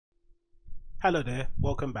Hello there,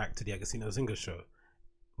 welcome back to the Agostinho Zinga show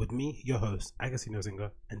with me, your host, Agostinho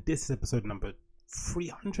Zinga, and this is episode number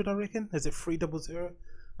 300, I reckon. Is it 300?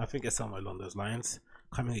 I think it's somewhere along those lines.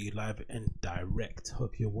 Coming at you live and direct.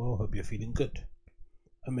 Hope you're well, hope you're feeling good.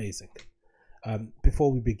 Amazing.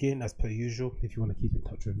 Before we begin, as per usual, if you want to keep in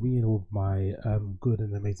touch with me and all my good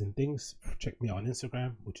and amazing things, check me out on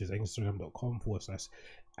Instagram, which is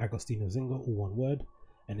instagram.com/Agostinho Zinga, all one word.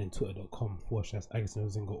 And then twitter.com/Agostinho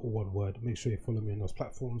Zinga, all one word. Make sure you follow me on those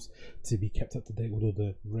platforms to be kept up to date with all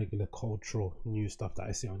the regular cultural news stuff that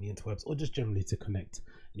I see on the interwebs, or just generally to connect.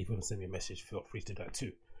 And if you want to send me a message, feel free to do that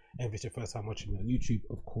too. And if it's your first time watching me on YouTube,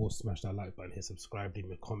 of course, smash that like button, hit subscribe, leave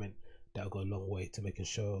me a comment. That'll go a long way to making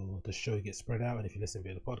sure the show gets spread out. And if you listen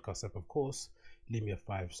via the podcast app, of course, leave me a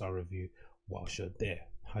 5-star review whilst you're there.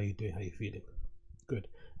 How you doing? How you feeling? Good.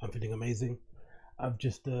 I'm feeling amazing. I've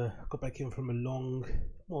just got back in from a long,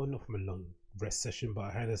 well, not from a long rest session, but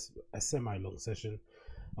I had a semi-long session.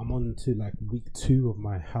 I'm on to like week 2 of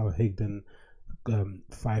my Hal Higdon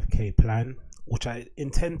 5k plan, which I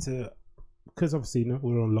intend to, because obviously,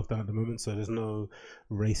 we're on lockdown at the moment, so there's no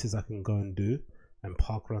races I can go and do, and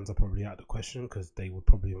park runs are probably out of the question because they would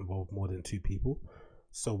probably involve more than 2 people.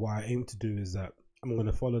 So what I aim to do is that I'm going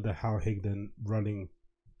to follow the Hal Higdon running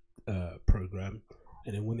program.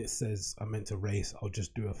 And then when it says I'm meant to race, I'll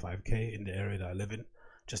just do a 5k in the area that I live in,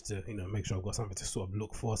 just to make sure I've got something to sort of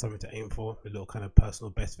look for, something to aim for, a little kind of personal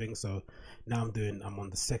best thing. So now I'm on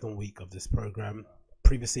the 2nd week of this program.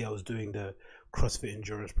 Previously I was doing the CrossFit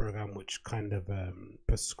endurance program, which kind of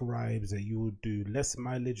prescribes that you will do less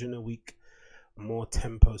mileage in a week, more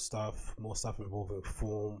tempo stuff, more stuff involving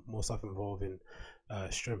form, more stuff involving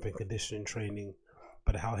strength and conditioning training.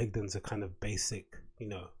 But Hal Higdon's a kind of basic,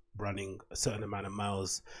 running a certain amount of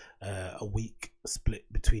miles a week, split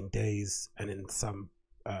between days, and then some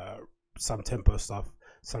tempo stuff,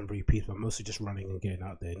 some repeats, but mostly just running and getting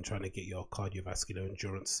out there and trying to get your cardiovascular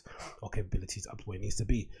endurance or capabilities up to where it needs to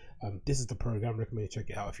be. This is the program. I recommend you check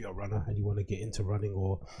it out if you're a runner and you want to get into running,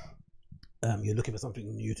 or you're looking for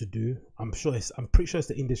something new to do. I'm pretty sure it's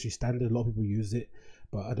the industry standard. A lot of people use it,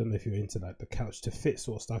 but I don't know if you're into like the couch to fit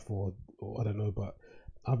sort of stuff, or I don't know, but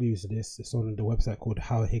I've used this. It's on the website called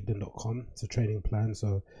halhigdon.com. It's a training plan.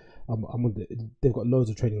 So they've got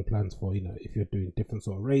loads of training plans for, if you're doing different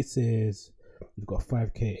sort of races. You've got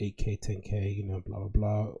 5k, 8k, 10k, blah blah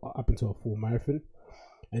blah, up until a full marathon.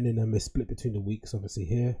 And then it's split between the weeks, obviously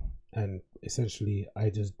here. And essentially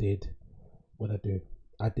I just did what I do.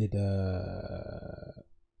 I did the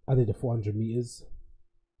 400 meters.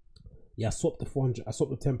 Yeah, I swapped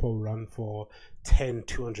the tempo run for 10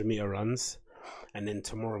 200-meter runs. And then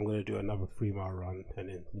tomorrow I'm going to do another 3-mile run, and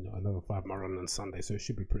then another 5-mile run on Sunday. So it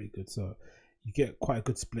should be pretty good. So you get quite a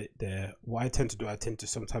good split there. What I tend to do, I tend to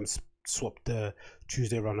sometimes swap the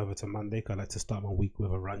Tuesday run over to Monday, because I like to start my week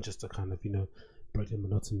with a run, just to kind of break the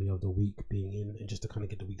monotony of the week being in, and just to kind of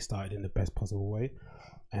get the week started in the best possible way.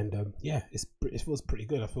 And yeah, it feels pretty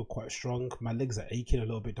good. I feel quite strong. My legs are aching a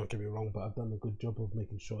little bit, don't get me wrong, but I've done a good job of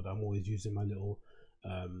making sure that I'm always using my little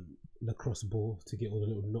lacrosse ball to get all the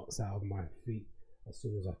little knots out of my feet as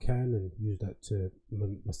soon as I can, and use that to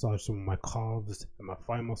massage some of my calves and my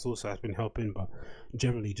thigh muscles. So that's been helping, but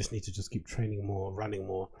generally you just need to keep training more, running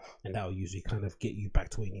more, and that will usually kind of get you back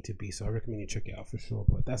to where you need to be. So I recommend you check it out for sure.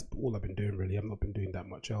 But that's all I've been doing really. I've not been doing that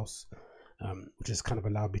much else, which has kind of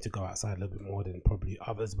allowed me to go outside a little bit more than probably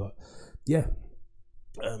others. But yeah,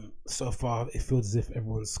 so far it feels as if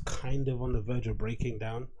everyone's kind of on the verge of breaking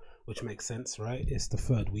down, which makes sense, right? It's the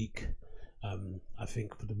 3rd week. I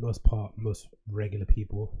think for the most part, most regular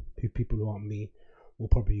people who aren't me, will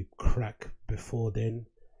probably crack before then,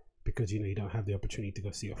 because you don't have the opportunity to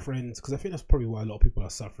go see your friends. Because I think that's probably why a lot of people are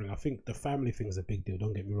suffering. I think the family thing is a big deal,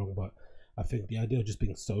 don't get me wrong, but I think the idea of just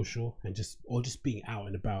being social and just being out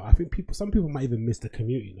and about, I think some people might even miss the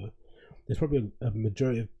commute. There's probably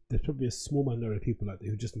there's probably a small minority of people out there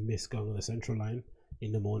who just miss going on the Central Line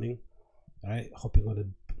in the morning, right? Hopping on a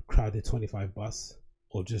crowded 25 bus,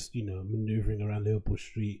 or just maneuvering around Liverpool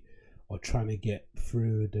Street, or trying to get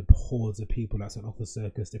through the hordes of people that's an office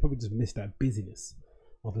circus. They probably just miss that busyness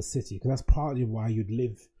of a city, because that's partly why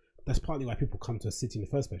that's partly why people come to a city in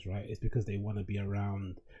the first place, right? It's because they want to be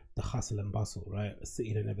around the hustle and bustle, right? A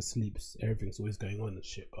city that never sleeps, everything's always going on and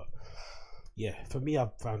shit. But yeah, for me,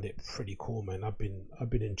 I've found it pretty cool, man. I've been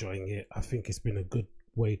enjoying it. I think it's been a good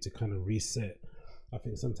way to kind of reset. I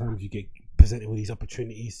think sometimes you get presented with these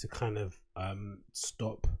opportunities to kind of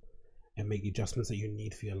stop and make the adjustments that you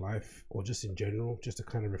need for your life, or just in general, just to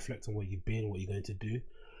kind of reflect on what you've been, what you're going to do.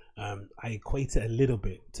 I equate it a little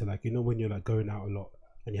bit to when you're going out a lot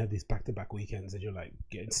and you have these back-to-back weekends and you're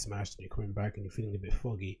getting smashed and you're coming back and you're feeling a bit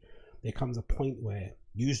foggy. there comes a point where,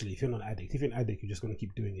 usually if you're not an addict, if you're an addict, you're just going to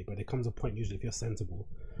keep doing it. But there comes a point, usually if you're sensible,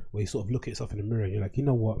 where you sort of look at yourself in the mirror and you're like, you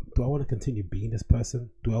know what, do I want to continue being this person?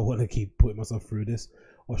 Do I want to keep putting myself through this?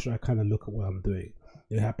 Or should I kind of look at what I'm doing?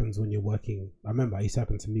 It happens when you're working. I remember it used to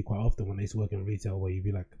happen to me quite often when I used to work in retail, where you'd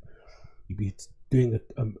be doing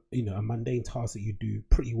a mundane task that you do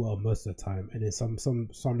pretty well most of the time, and then some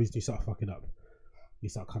reason you start fucking up. You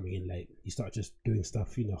start coming in late. You start just doing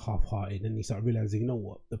stuff, half-hearted, and you start realizing, you know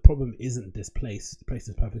what, the problem isn't this place. The place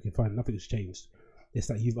is perfectly fine. Nothing's changed. It's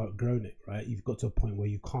that you've outgrown it, right? You've got to a point where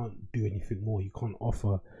you can't do anything more. You can't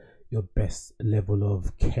offer your best level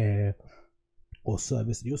of care or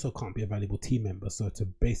service. You also can't be a valuable team member. So to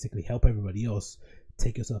basically help everybody else,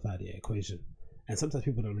 take yourself out of the equation. And sometimes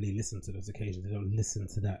people don't really listen to those occasions. They don't listen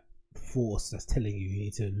to that force that's telling you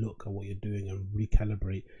need to look at what you're doing and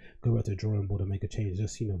recalibrate, go back to the drawing board and make a change.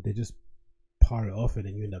 They just par it off, and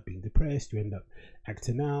then you end up being depressed, you end up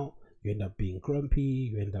acting out, you end up being grumpy,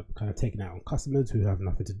 you end up kind of taking out on customers who have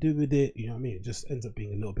nothing to do with it. You know what I mean? It just ends up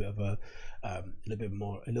being a little bit of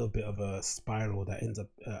a spiral that ends up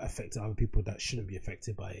affecting other people that shouldn't be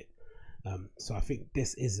affected by it. So I think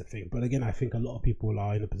this is the thing. But again, I think a lot of people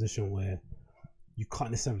are in a position where you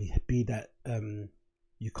can't necessarily be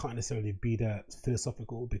that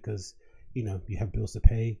philosophical, because you have bills to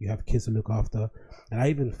pay, you have kids to look after. And I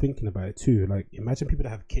even thinking about it too, like imagine people that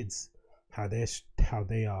have kids, how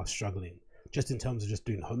they are struggling just in terms of just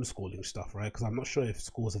doing homeschooling stuff, right? Because I'm not sure if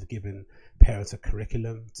schools have given parents a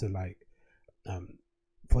curriculum to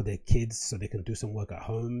for their kids so they can do some work at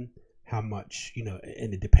home. How much,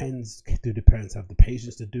 and it depends, do the parents have the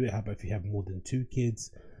patience to do it? How about if you have more than 2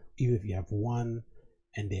 kids? Even if you have one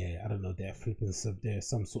and they're flipping, they're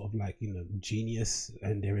some sort of genius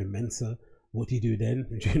and they're in Mensa, what do you do then?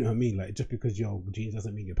 Do you know what I mean? Like, just because you're genius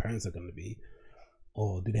doesn't mean your parents are going to be.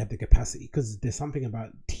 Or do they have the capacity? Because there's something about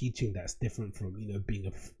teaching that's different from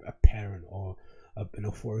being a parent or an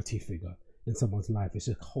authority figure in someone's life. It's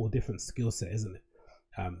just a whole different skill set, isn't it?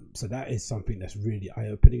 So that is something that's really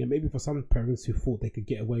eye-opening. And maybe for some parents who thought they could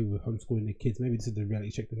get away with homeschooling their kids, maybe this is the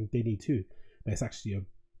reality check that they need too. But it's actually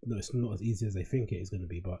it's not as easy as they think it is going to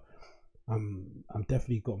be. But I'm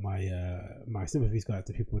definitely got my sympathies go out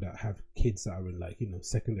to people that have kids that are in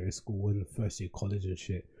secondary school and first year college and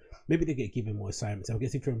shit. Maybe they get given more assignments. I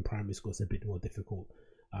guess if you're in primary school, it's a bit more difficult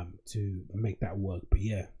to make that work. But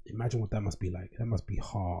yeah, imagine what that must be like. That must be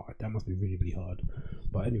hard. That must be really, really hard.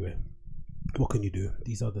 But anyway, what can you do?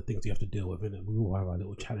 These are the things you have to deal with, and we all have our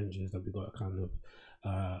little challenges that we got to kind of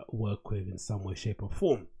work with in some way, shape, or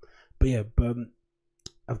form. But yeah,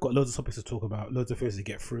 I've got loads of topics to talk about, loads of things to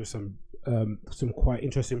get through. Some quite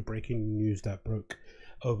interesting breaking news that broke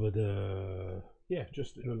over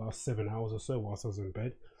just in the last 7 hours or so whilst I was in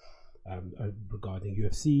bed. Regarding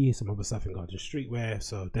UFC, some other stuff regarding streetwear,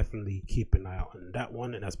 so definitely keep an eye out on that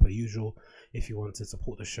one. And as per usual, if you want to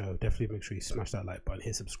support the show, definitely make sure you smash that like button,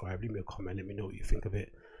 hit subscribe, leave me a comment, let me know what you think of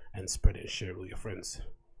it, and spread it and share it with your friends.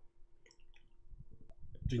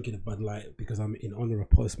 Drinking a Bud Light because I'm in honor of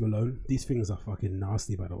Post Malone. These things are fucking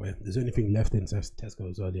nasty, by the way. There's only thing left in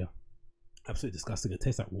Tesco's earlier. Absolutely disgusting. It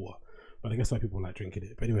tastes like water, but I guess why people like drinking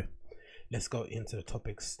it. But anyway, let's go into the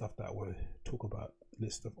topics, stuff that I want to talk about.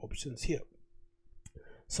 List of options here.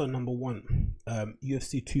 So number 1,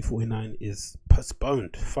 UFC 249 is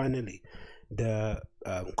postponed. Finally, the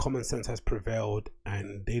common sense has prevailed,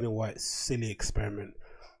 and Dana White's silly experiment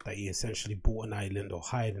that he essentially bought an island or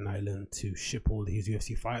hired an island to ship all his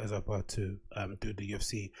UFC fighters over to do the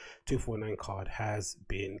UFC 249 card has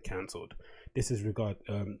been cancelled. This is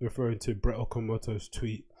referring to Brett Okamoto's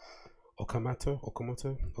tweet. Okamoto.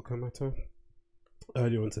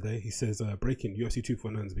 Earlier on today, he says, breaking, UFC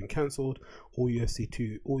 249 has been cancelled. All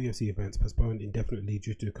UFC events postponed indefinitely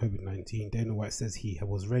due to COVID-19. Dana White says he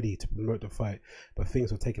was ready to promote the fight, but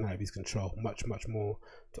things were taken out of his control. Much more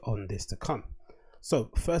on this to come.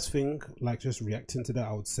 So first thing, just reacting to that,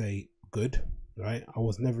 I would say good, right? I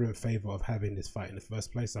was never in favor of having this fight in the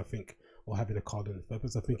first place. I think, or having a card in the first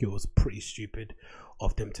place. I think it was pretty stupid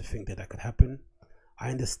of them to think that could happen. I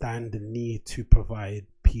understand the need to provide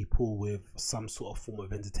people with some sort of form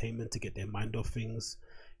of entertainment to get their mind off things.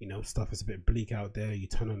 Stuff is a bit bleak out there. You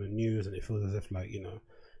turn on the news and it feels as if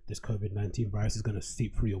this COVID-19 virus is going to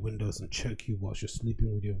seep through your windows and choke you whilst you're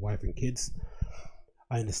sleeping with your wife and kids.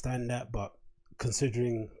 I understand that, but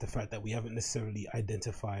considering the fact that we haven't necessarily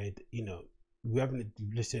identified, we haven't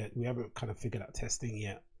kind of figured out testing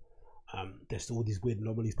yet. There's still all these weird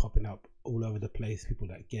anomalies popping up all over the place. People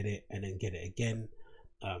that get it and then get it again.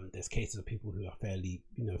 There's cases of people who are fairly,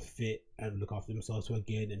 fit and look after themselves who are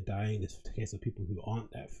getting and dying. There's cases of people who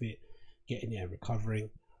aren't that fit getting it and recovering.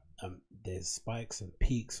 There's spikes and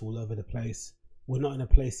peaks all over the place. We're not in a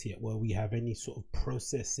place yet where we have any sort of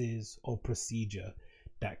processes or procedure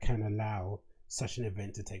that can allow such an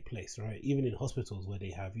event to take place, right? Even in hospitals where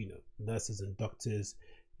they have, you know, nurses and doctors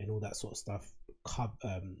and all that sort of stuff,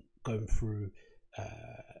 going through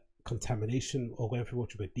contamination, or going through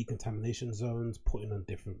what you call decontamination zones, putting on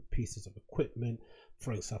different pieces of equipment,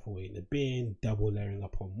 throwing stuff away in the bin, double layering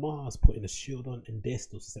up on masks, putting a shield on, and they're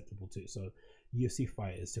still susceptible to it. So UFC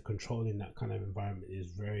fighters to controlling that kind of environment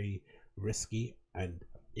is very risky. And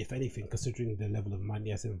if anything, considering the level of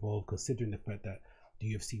money that's involved, considering the fact that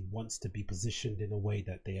the UFC wants to be positioned in a way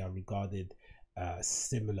that they are regarded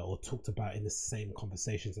similar or talked about in the same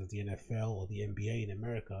conversations as the NFL or the NBA in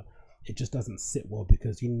America, it just doesn't sit well,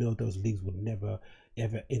 because you know those leagues would never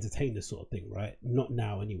ever entertain this sort of thing, right? Not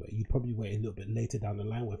now anyway. You'd probably wait a little bit later down the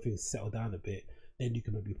line when things settle down a bit, then you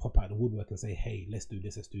can maybe pop out the woodwork and say, hey, let's do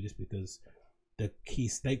this, because the key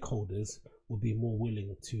stakeholders will be more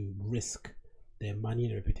willing to risk their money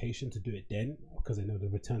and reputation to do it then, because they know the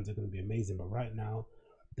returns are going to be amazing. But right now,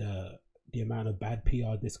 the amount of bad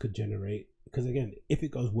PR this could generate, because again, if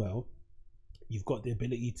it goes well, you've got the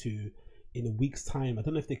ability to, in a week's time, I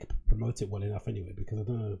don't know if they could promote it well enough anyway, because I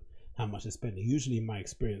don't know how much they're spending. Usually in my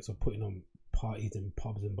experience of putting on parties in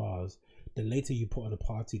pubs and bars, the later you put on a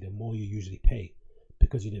party, the more you usually pay,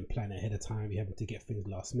 because you didn't plan ahead of time. You're having to get things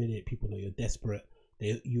last minute. People know you're desperate.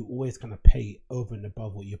 You always kind of pay over and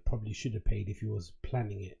above what you probably should have paid if you was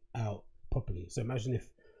planning it out properly. So imagine if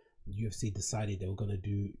UFC decided they were going to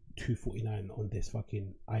do 249 on this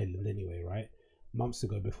fucking island anyway, right? Months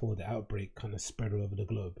ago, before the outbreak kind of spread all over the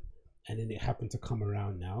globe, and then it happened to come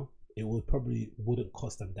around now, it wouldn't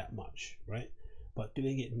cost them that much, right? But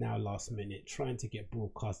doing it now last minute, trying to get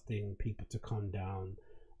broadcasting people to come down,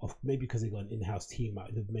 of maybe because they got an in-house team,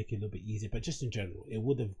 it would make it a little bit easier. But just in general, it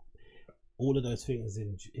would have, all of those things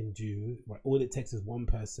in due, right? All it takes is one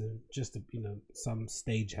person, just to, you know, some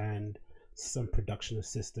stagehand, some production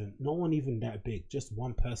assistant, no one even that big, just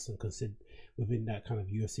one person considered within that kind of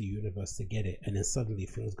UFC universe to get it, and then suddenly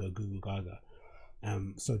things go goo goo gaga.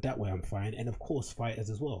 So that way I'm fine. And of course fighters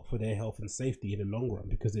as well, for their health and safety in the long run,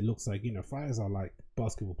 because it looks like, you know, fighters are like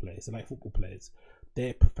basketball players, they're like football players.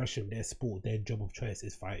 Their profession, their sport, their job of choice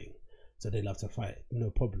is fighting, so they love to fight, no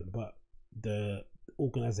problem. But the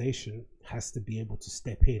organization has to be able to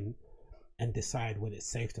step in and decide when it's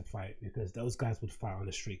safe to fight, because those guys would fight on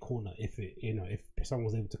the street corner if it, you know, if someone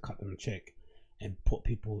was able to cut them a check and put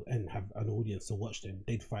people and have an audience to watch them,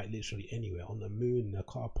 they'd fight literally anywhere, on the moon, in a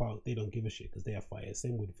car park. They don't give a shit because they are fighters.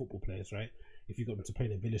 Same with football players, right? If you got them to play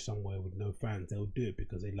in a village somewhere with no fans, they'll do it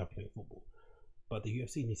because they love playing football. But the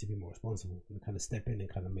UFC needs to be more responsible and kind of step in and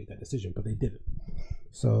kind of make that decision, but they didn't.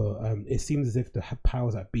 So it seems as if the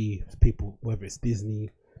powers that be, people, whether it's Disney,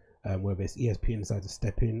 whether it's ESPN, decide to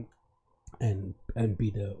step in and be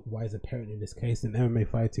the wiser parent in this case. And MMA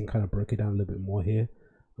Fighting kind of broke it down a little bit more here.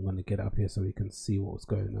 I'm going to get up here so we can see what's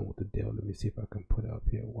going on with the deal. Let me see if I can put it up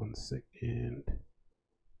here. 1 second.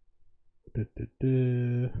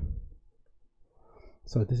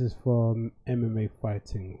 So this is from MMA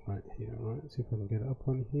Fighting right here, right? See if I can get it up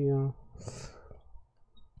on here.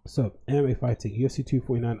 So MMA Fighting, UFC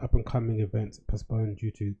 249 up and coming events postponed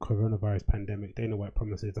due to coronavirus pandemic. Dana White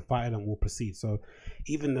promises the fight will proceed. So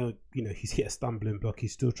even though, you know, he's hit a stumbling block,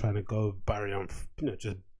 he's still trying to go barrier on, you know,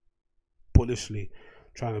 just bullishly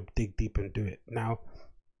trying to dig deep and do it. Now,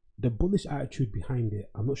 the bullish attitude behind it,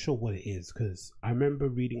 I'm not sure what it is, because I remember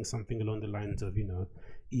reading something along the lines of, you know,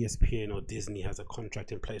 ESPN or Disney has a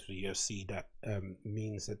contract in place with UFC that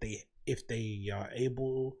means that if they are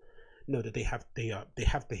able, no, that they have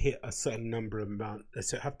to hit a certain number of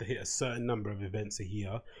events a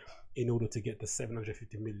year in order to get the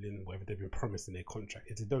 750 million, whatever they've been promised in their contract.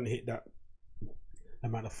 If they don't hit that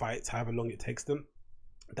amount of fights, however long it takes them,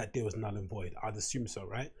 that deal is null and void. I'd assume so,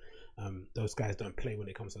 right? Those guys don't play when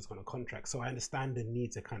it comes to this kind of contract. So I understand the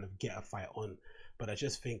need to kind of get a fight on, but I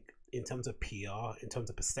just think in terms of PR, in terms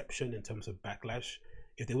of perception, in terms of backlash,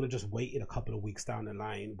 if they would have just waited a couple of weeks down the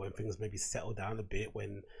line when things maybe settle down a bit,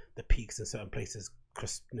 when the peaks in certain places,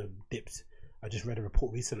 you know, dipped. I just read a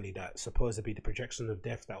report recently that supposedly the projection of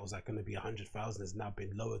death that was like going to be 100,000 has now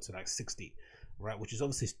been lowered to like 60, right? Which is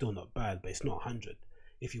obviously still not bad, but it's not 100.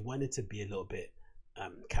 If you wanted to be a little bit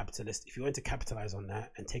capitalist, if you want to capitalize on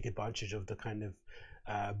that and take advantage of the kind of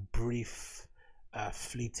brief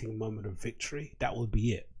fleeting moment of victory, that would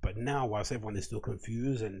be it. But now, whilst everyone is still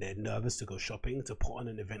confused and they're nervous to go shopping, to put on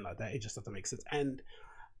an event like that, it just doesn't make sense. And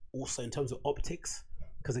also in terms of optics,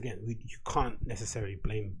 because again, you can't necessarily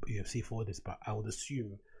blame UFC for this, but I would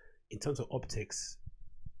assume in terms of optics,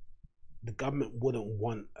 the government wouldn't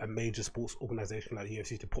want a major sports organization like the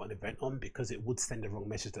UFC to put an event on, because it would send the wrong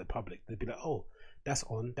message to the public. They'd be like, oh, that's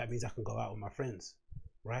on, that means I can go out with my friends,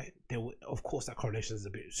 right? Of course, that correlation is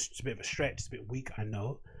a bit of a stretch, it's a bit weak, I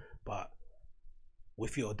know, but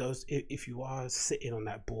if you are sitting on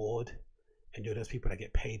that board and you're those people that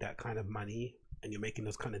get paid that kind of money and you're making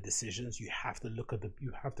those kind of decisions, you have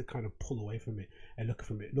to kind of pull away from it and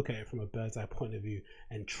look at it from a bird's eye point of view,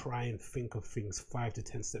 and try and think of things 5 to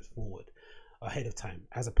 10 steps forward ahead of time,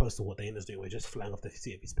 as opposed to what Dana's doing, we're just flying off the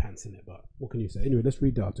seat of his pants in it. But what can you say? Anyway, let's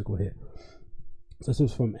read the article here. So this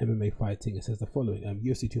was from MMA Fighting. It says the following: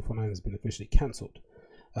 UFC 249 has been officially cancelled.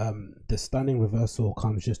 The stunning reversal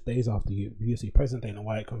comes just days after UFC President Dana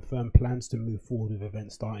White confirmed plans to move forward with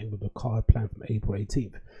events, starting with a card planned from April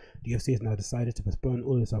 18th. The UFC has now decided to postpone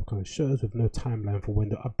all its upcoming shows with no timeline for when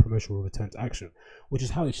the promotion will return to action, which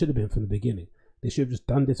is how it should have been from the beginning. They should have just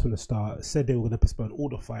done this from the start, said they were going to postpone all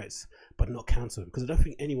the fights, but not cancel them, because I don't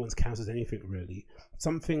think anyone's cancelled anything really.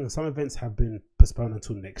 Some events have been postponed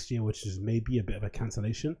until next year, which is maybe a bit of a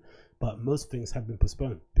cancellation, but most things have been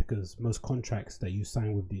postponed because most contracts that you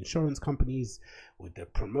sign with the insurance companies, with the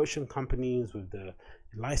promotion companies, with the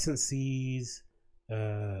licensees,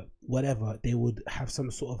 whatever, they would have some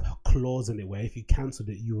sort of clause in it where if you cancelled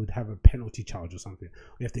it, you would have a penalty charge or something.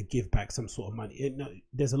 You have to give back some sort of money.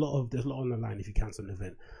 There's a lot on the line if you cancel an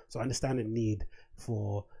event. So I understand the need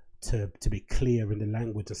to be clear in the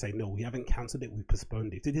language and say, no, we haven't cancelled it, we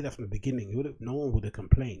postponed it. If they did that from the beginning, no one would have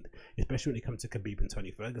complained, especially when it comes to Khabib and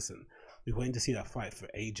Tony Ferguson. We're waiting to see that fight for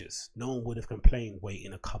ages. No one would have complained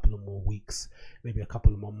waiting a couple of more weeks, maybe a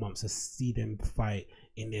couple of more months to see them fight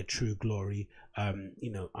in their true glory,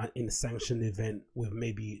 in a sanctioned event with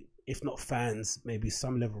maybe, if not fans, maybe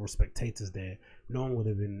some level of spectators there. No one would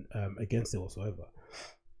have been against it whatsoever.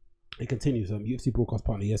 It continues. UFC broadcast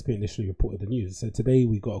partner ESPN initially reported the news. It said, today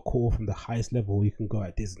we got a call from the highest level you can go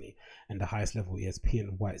at Disney and the highest level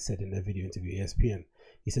ESPN, White said in their video interview ESPN.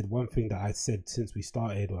 He said, one thing that I said since we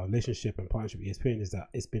started our relationship and partnership with ESPN is that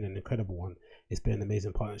it's been an incredible one. It's been an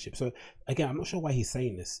amazing partnership. So again, I'm not sure why he's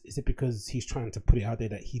saying this. Is it because he's trying to put it out there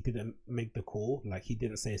that he didn't make the call, like he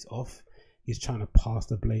didn't say it's off? He's trying to pass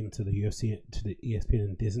the blame to the UFC, to the ESPN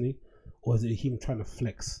and Disney? Or is it him trying to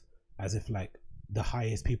flex as if like the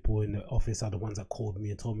highest people in the office are the ones that called me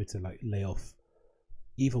and told me to like lay off?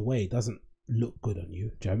 Either way, it doesn't look good on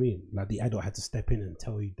you. Do you know what I mean? Like the adult had to step in and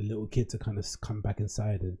tell you, the little kid, to kind of come back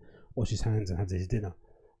inside and wash his hands and have his dinner,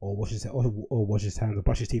 or wash his hands or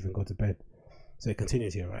brush his teeth and go to bed. So it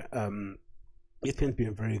continues here, right? ESPN's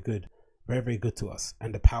been very good, very, very good to us,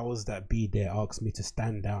 and the powers that be there asked me to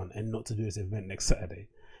stand down and not to do this event next Saturday.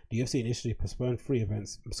 The UFC initially postponed 3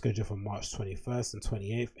 events scheduled for March 21st and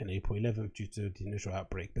 28th and April 11th due to the initial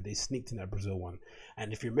outbreak, but they sneaked in that Brazil one.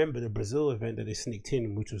 And if you remember, the Brazil event that they sneaked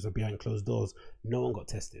in, which was behind closed doors, no one got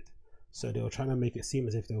tested. So they were trying to make it seem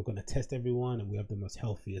as if they were going to test everyone, and we have the most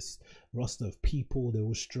healthiest roster of people. They're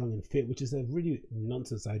all strong and fit, which is a really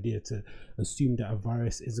nonsense idea, to assume that a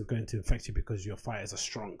virus isn't going to infect you because your fighters are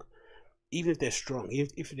strong. Even if they're strong,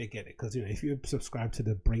 if they get it, because if you subscribe to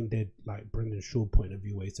the brain dead, like Brendan Shaw point of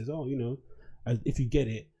view, where he says, oh, if you get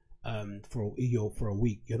it for a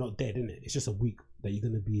week, you're not dead, innit? It's just a week that you're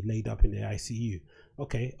going to be laid up in the ICU.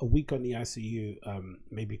 Okay, a week on the ICU,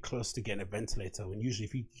 maybe close to getting a ventilator. When usually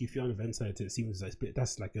if you're on a ventilator, it seems like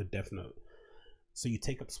that's like your death note. So you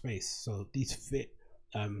take up space. So these fit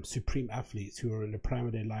supreme athletes who are in the prime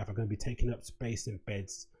of their life are going to be taking up space in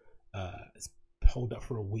beds, hold up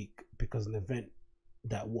for a week because an event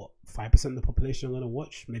that 5% of the population are going to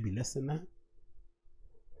watch, maybe less than that.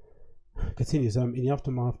 Continues. In the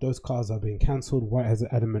aftermath, those cars are being cancelled. White has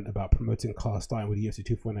adamant about promoting cars starting with UFC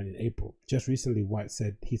 249 in April. Just recently, White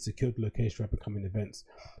said he secured the location for upcoming events,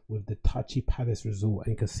 with the Tachi Palace Resort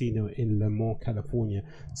and Casino in Lemont, California,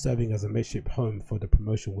 serving as a makeshift home for the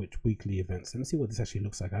promotion with weekly events. Let me see what this actually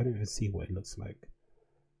looks like. I didn't even see what it looks like.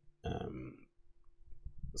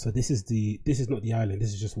 So this is not the island.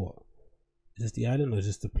 This is just what? Is this the island, or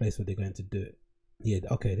just the place where they're going to do it? Yeah,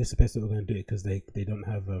 okay, this is the place that we're going to do it, because they don't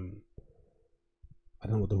have I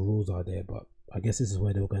don't know what the rules are there, but I guess this is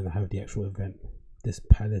where they were going to have the actual event. This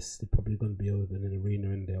palace, they're probably going to be over in an arena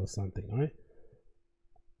in there or something. All right,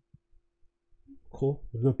 cool.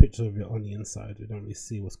 There's no picture of it on the inside. We don't really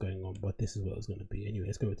see what's going on, but this is what it's going to be. Anyway,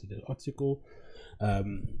 let's go to the article.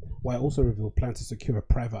 White also revealed plans to secure a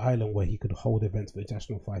private island where he could hold events for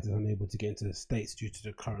international fighters unable to get into the States due to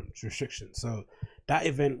the current restrictions. So that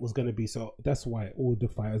event was going to be, so that's why all the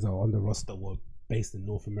fighters are on the roster were based in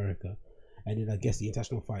North America. And then I guess the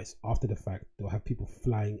international fights, after the fact, they'll have people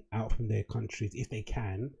flying out from their countries, if they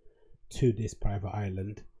can, to this private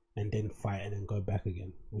island and then fight and then go back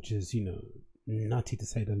again, which is, you know, nutty to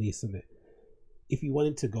say the least, isn't it? If he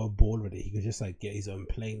wanted to go ball with it, he could just like get his own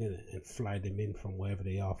plane in it and fly them in from wherever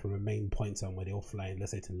they are, from a main point somewhere they all fly in,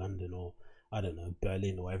 let's say to London or I don't know,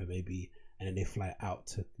 Berlin or wherever it may be, and then they fly out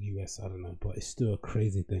to US. I don't know, but it's still a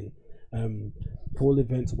crazy thing. For all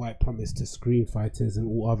events, White promised to screen fighters and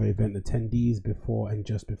all other event attendees before and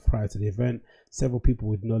just prior to the event. Several people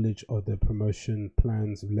with knowledge of the promotion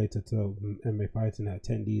plans related to MMA fighting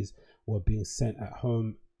attendees were being sent at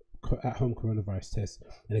home coronavirus tests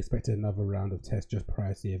and expected another round of tests just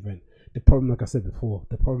prior to the event. The problem, like I said before,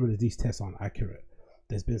 the problem is these tests aren't accurate.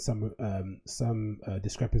 There's been some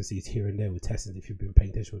discrepancies here and there with testing if you've been paying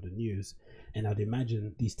attention with the news, and I'd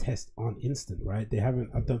imagine these tests aren't instant, right? They haven't,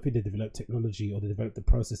 I don't think they developed technology or they developed the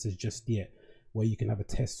processes just yet where you can have a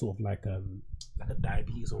test sort of like a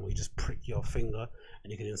diabetes one where you just prick your finger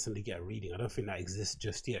and you can instantly get a reading. I don't think that exists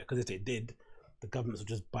just yet, because if they did, the governments would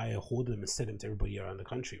just buy a horde of them and send them to everybody around the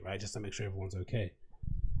country, right? Just to make sure everyone's okay,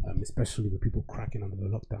 especially with people cracking under the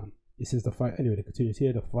lockdown. It says the fight, anyway, they continues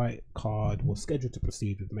here. The fight card was scheduled to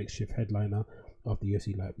proceed with makeshift headliner of the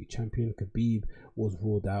UFC lightweight champion. Khabib was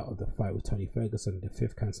ruled out of the fight with Tony Ferguson, the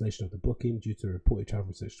fifth cancellation of the booking due to reported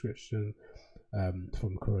travel restriction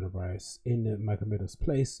from coronavirus in Magomedov's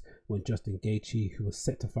place when Justin Gaethje, who was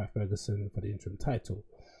set to fight Ferguson for the interim title.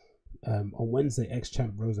 On Wednesday,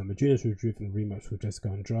 ex-champ Rose Namajunas withdrew from the rematch with Jessica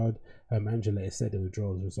Andrade. Her manager later said the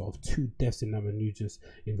withdrawal was a result of 2 deaths in Namajunas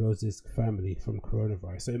in Rose's family from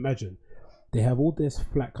coronavirus. So imagine, they have all this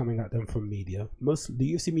flack coming at them from media. Most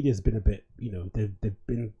the UFC media has been a bit, you know, they've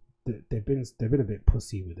been a bit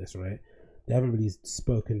pussy with this, right? They haven't really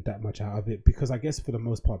spoken that much out of it because I guess for the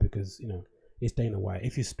most part, because you know it's Dana White.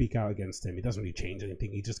 If you speak out against him, it doesn't really change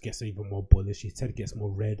anything. He just gets even more bullish. His head gets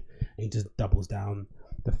more red, and he just doubles down.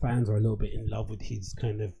 The fans are a little bit in love with his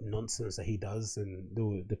kind of nonsense that he does and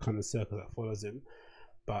the kind of circle that follows him.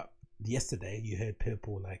 But yesterday, you heard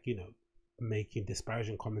people like, you know, making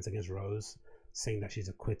disparaging comments against Rose, saying that she's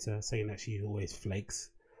a quitter, saying that she always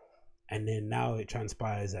flakes. And then now it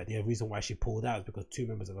transpires that the reason why she pulled out is because 2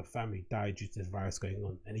 members of her family died due to this virus going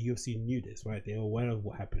on. And the UFC knew this, right? They were aware of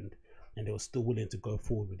what happened and they were still willing to go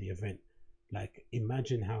forward with the event. Like,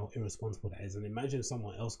 imagine how irresponsible that is. And imagine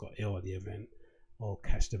someone else got ill at the event or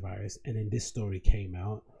catch the virus and then this story came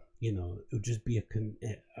out. You know, it would just be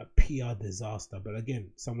a PR disaster. But again,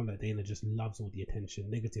 someone like Dana just loves all the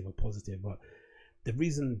attention, negative or positive. But the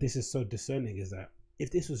reason this is so discerning is that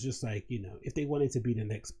if this was just like, you know, if they wanted to be the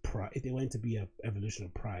next Pride, if they wanted to be an evolution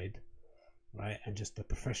of Pride, right, and just a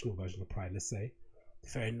professional version of Pride, let's say,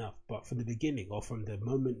 fair enough. But from the beginning, or from the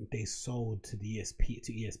moment they sold to the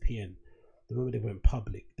ESPN, the moment they went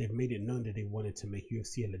public, they've made it known that they wanted to make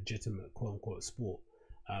UFC a legitimate quote-unquote sport.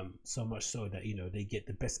 So much so that, you know, they get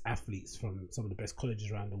the best athletes from some of the best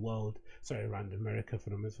colleges around the world, around America for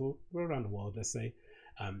the most part, around the world, let's say,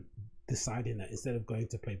 deciding that instead of going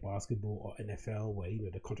to play basketball or NFL, where, you know,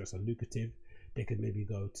 the contracts are lucrative, they could maybe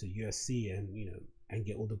go to UFC and, you know, and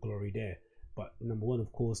get all the glory there. But number one,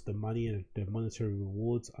 of course, the money and the monetary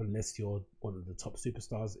rewards, unless you're one of the top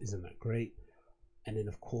superstars, isn't that great. And then,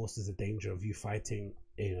 of course, there's a danger of you fighting,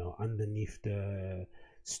 you know, underneath the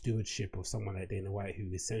stewardship of someone like Dana White,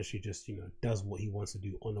 who essentially just, you know, does what he wants to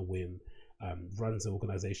do on a whim, runs an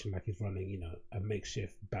organization like he's running, you know, a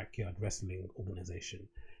makeshift backyard wrestling organization.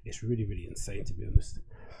 It's really, really insane, to be honest.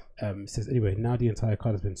 It says, anyway, now the entire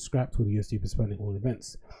card has been scrapped with the UFC postponing all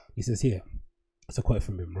events. He says here, it's a quote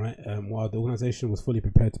from him, right? While the organization was fully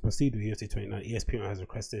prepared to proceed with UFC 29, ESPN has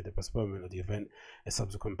requested the postponement of the event and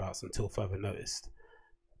subsequent bouts until further notice.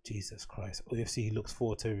 Jesus Christ. UFC looks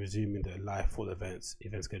forward to resuming the live full event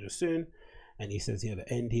scheduled soon. And he says here,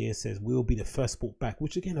 the end here says, we'll be the first sport back,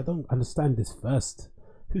 which again, I don't understand this first.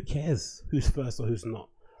 Who cares who's first or who's not?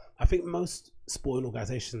 I think most sporting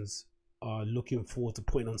organizations are looking forward to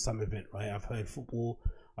putting on some event, right? I've heard football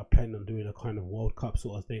are planning on doing a kind of World Cup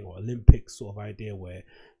sort of thing or Olympics sort of idea where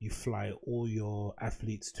you fly all your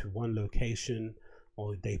athletes to one location,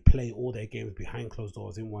 or they play all their games behind closed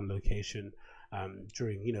doors in one location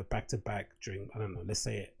during, you know, back to back during, I don't know, let's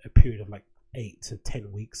say a period of like 8 to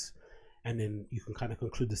 10 weeks, and then you can kind of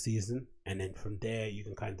conclude the season, and then from there you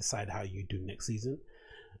can kind of decide how you do next season.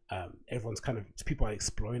 Everyone's kind of, people are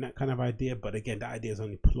exploring that kind of idea, but again, that idea is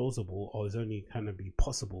only plausible or is only kind of be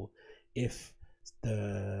possible if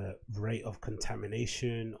the rate of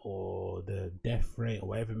contamination or the death rate or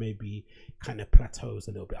whatever it may be kind of plateaus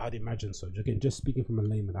a little bit. I'd imagine so. Again, just speaking from a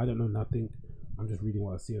layman, I don't know nothing, I'm just reading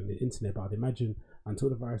what I see on the internet, but I'd imagine until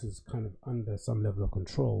the virus is kind of under some level of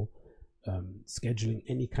control, scheduling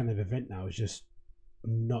any kind of event now is just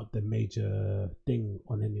not the major thing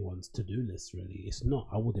on anyone's to-do list, really. It's not.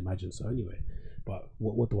 I would imagine so anyway. But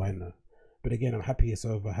what do I know? But again, I'm happy it's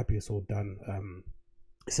over. Happy it's all done.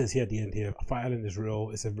 It says here at the end here, Fight Island is real.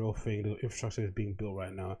 It's a real thing. The infrastructure is being built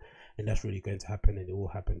right now, and that's really going to happen, and it will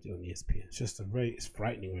happen on ESPN. It's just it's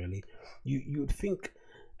frightening, really. You would think,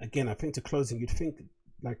 again, I think to closing, you'd think,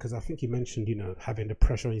 like, because I think he mentioned, you know, having the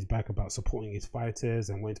pressure on his back about supporting his fighters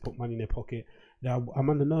and wanting to put money in their pocket. Now,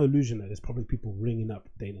 I'm under no illusion that there's probably people ringing up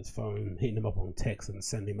Dana's phone, hitting him up on text and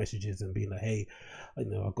sending messages and being like, hey, you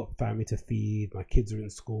know, I've got family to feed, my kids are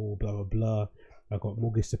in school, blah, blah, blah. I've got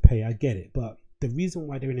mortgage to pay. I get it. But the reason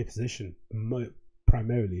why they're in a position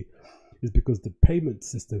primarily is because the payment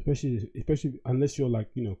system, especially unless you're like,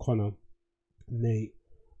 you know, Connor, Nate,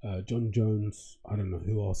 John Jones, I don't know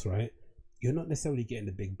who else, right? You're not necessarily getting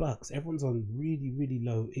the big bucks. Everyone's on really, really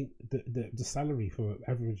low. The salary for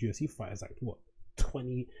average UFC fighter is like what,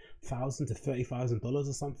 $20,000 to $30,000 or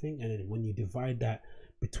something. And then when you divide that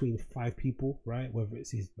between 5 people, right, whether it's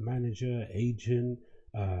his manager, agent,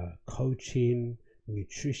 coaching,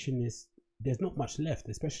 nutritionist, there's not much left,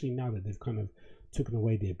 especially now that they've kind of taken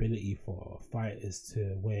away the ability for fighters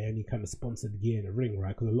to wear any kind of sponsored gear in the ring,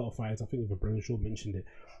 right? Because a lot of fighters, I think if Brian Shaw mentioned it,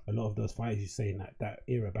 a lot of those fighters you say in that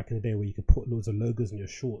era back in the day where you could put loads of logos in your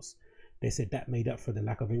shorts, they said that made up for the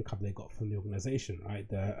lack of income they got from the organization, right?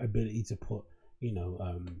 The ability to put, you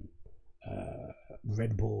know,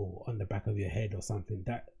 Red Bull on the back of your head or something,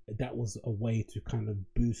 that was a way to kind of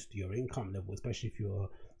boost your income level, especially if you're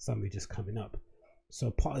somebody just coming up. So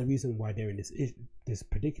part of the reason why they're in this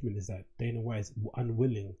predicament is that Dana White is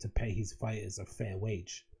unwilling to pay his fighters a fair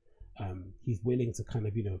wage. He's willing to kind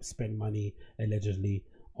of, you know, spend money allegedly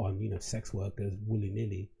on, you know, sex workers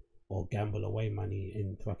willy-nilly or gamble away money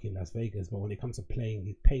in fucking Las Vegas. But when it comes to playing,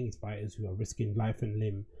 he's paying his fighters who are risking life and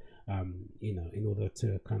limb, you know, in order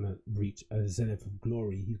to kind of reach a zenith of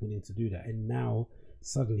glory. He's willing to do that. And now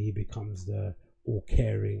suddenly he becomes the all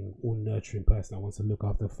caring, all nurturing person that wants to look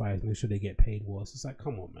after the fighters, make sure they get paid well. So it's like,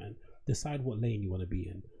 come on, man, decide what lane you want to be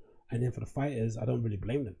in. And then for the fighters, I don't really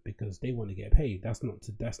blame them because they want to get paid. That's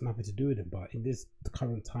nothing to do with them. But in this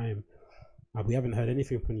current time, we haven't heard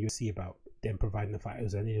anything from UFC about them providing the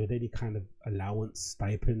fighters any kind of allowance,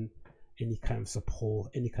 stipend, any kind of support,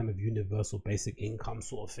 any kind of universal basic income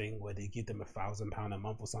sort of thing where they give them £1,000 a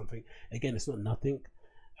month or something. Again, it's not nothing,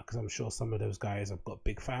 because I'm sure some of those guys have got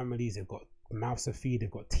big families, they've got mouths to feed,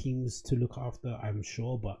 they've got teams to look after, I'm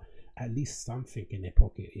sure, but at least something in their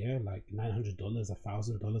pocket, yeah, like $900,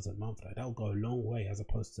 $1,000 a month, like that'll go a long way, as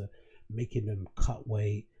opposed to making them cut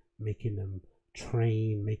weight, making them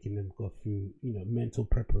train, making them go through, you know, mental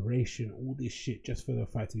preparation, all this shit just for the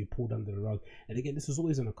fight to be pulled under the rug. And again, this was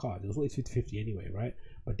always on a card, it was always 50-50 anyway, right?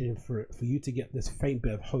 But then for you to get this faint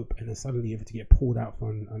bit of hope and then suddenly to get pulled out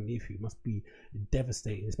from underneath you must be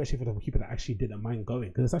devastating, especially for the people that actually didn't mind going,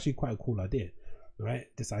 because it's actually quite a cool idea, right?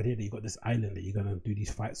 This idea that you got this island that you're gonna do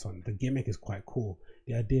these fights on, the gimmick is quite cool,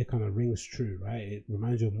 the idea kind of rings true, right? It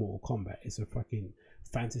reminds you of Mortal Kombat. It's a fucking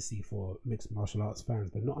fantasy for mixed martial arts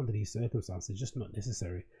fans, but not under these circumstances, just not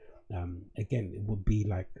necessary. Again, it would be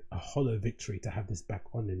like a hollow victory to have this back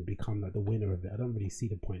on and become like the winner of it. I don't really see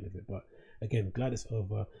the point of it, but again, glad it's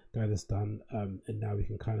over, glad it's done, and now we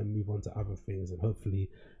can kind of move on to other things, and hopefully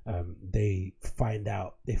they find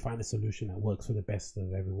a solution that works for the best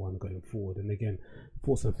of everyone going forward. And again,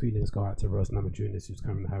 thoughts and feelings go out to Rose Namajunas, who's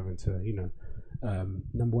kind of having to, you know,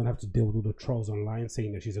 number one, have to deal with all the trolls online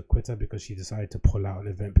saying that she's a quitter because she decided to pull out an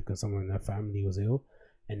event because someone in her family was ill,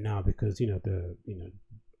 and now because, you know,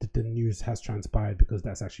 the news has transpired because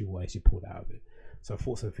that's actually why she pulled out of it. So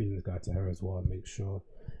thoughts and feelings go out to her as well. Make sure,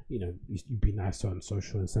 you know, you be nice to her on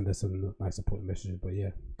social and send us some nice supporting messages. But yeah,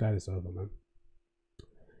 glad it's over, man.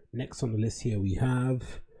 Next on the list here we have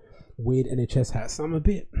weird NHS hats. I'm a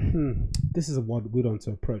bit this is a weird one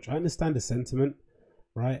to approach. I understand the sentiment,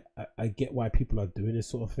 right? I get why people are doing this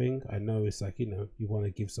sort of thing. I know it's like, you know, you want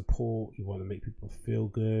to give support, you want to make people feel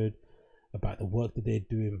good about the work that they're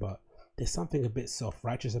doing, but there's something a bit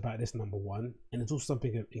self-righteous about this, number one, and there's also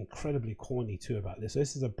something incredibly corny too about this. So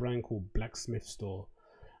this is a brand called Blacksmith Store.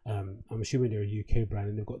 I'm assuming they're a UK brand,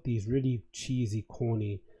 and they've got these really cheesy,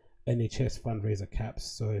 corny NHS fundraiser caps.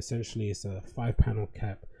 So essentially it's a 5-panel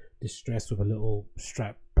cap distressed with a little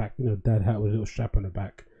strap back, you know, dad hat with a little strap on the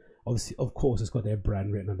back. Obviously, of course, it's got their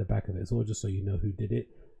brand written on the back of it. It's all just so you know who did it.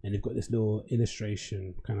 And they've got this little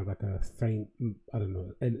illustration, kind of like a faint, I don't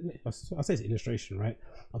know, I'll say it's illustration, right,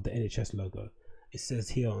 of the NHS logo. It says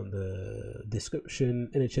here on the description,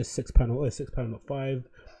 NHS 6-panel, 6-panel, not 5,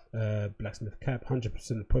 blacksmith cap,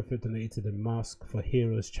 100% profit donated to the Mask for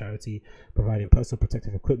Heroes charity, providing personal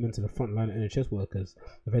protective equipment to the frontline NHS workers.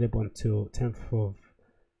 Available until 10th of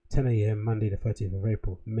 10 a.m. Monday the 30th of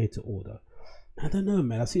April, made to order. I don't know,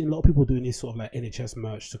 man. I've seen a lot of people doing this sort of like NHS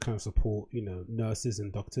merch to kind of support, you know, nurses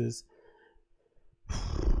and doctors.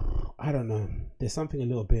 I don't know. There's something a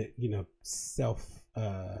little bit, you know,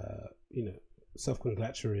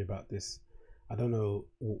 self-congratulatory about this. I don't know.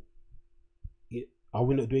 Are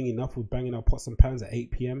we not doing enough with banging our pots and pans at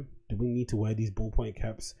 8 p.m? Do we need to wear these ballpoint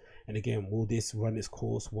caps? And again, will this run its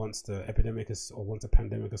course once the epidemic is, or once the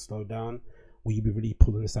pandemic has slowed down? Will you be really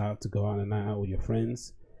pulling this out to go out and night out with your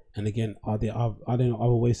friends? And again, are there other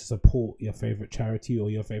ways to support your favorite charity or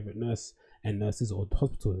your favorite nurse and nurses or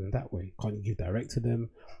hospitals in that way? Can't you give direct to them?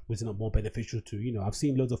 Was it not more beneficial to, you know, I've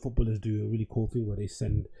seen loads of footballers do a really cool thing where they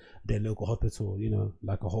send their local hospital, you know,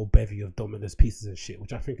 like a whole bevy of Domino's pieces and shit,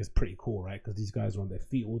 which I think is pretty cool, right? Because these guys are on their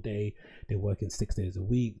feet all day, they're working 6 days a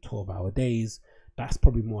week, 12-hour days. That's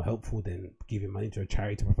probably more helpful than giving money to a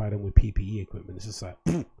charity to provide them with PPE equipment. It's just like,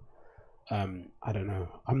 I don't know.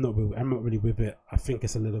 I'm not really with it. I think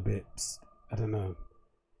it's a little bit, I don't know.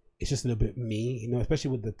 It's just a little bit me, you know,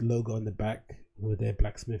 especially with the logo on the back with their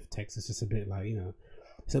blacksmith text. It's just a bit like, you know,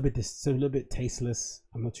 it's a little bit tasteless.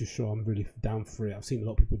 I'm not too sure. I'm really down for it. I've seen a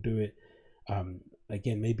lot of people do it.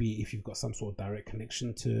 Again, maybe if you've got some sort of direct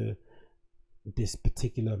connection to this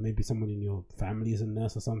particular, maybe someone in your family is a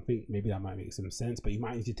nurse or something, maybe that might make some sense. But you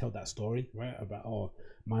might need to tell that story, right? About, oh,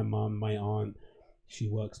 my mom, my aunt, she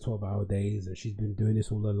works 12-hour days and she's been doing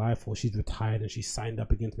this all her life, or she's retired and she's signed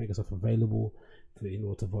up again to make herself available in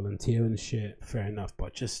order to volunteer and shit. Fair enough,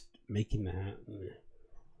 but just making that,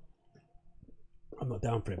 I'm not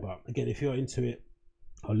down for it. But again, if you're into it,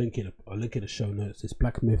 I'll link in the show notes. It's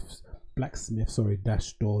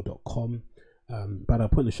blacksmith-store.com. But I'll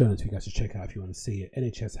put in the show notes for you guys to check out if you want to see it.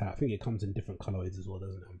 NHS hat, I think it comes in different colorways as well,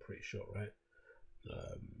 doesn't it? I'm pretty sure, right?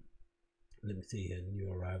 Let me see here,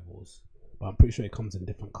 new arrivals. But I'm pretty sure it comes in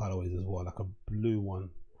different colorways as well, like a blue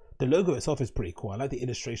one. The logo itself is pretty cool. I like the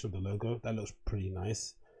illustration of the logo. That looks pretty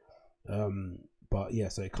nice. But yeah,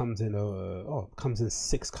 so it comes in it comes in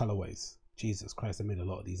 6 colorways. Jesus Christ, they made a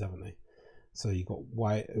lot of these, haven't they? So you got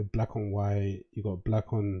white, black on white, you got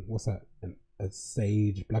black on, what's that, a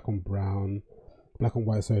sage, black on brown, black on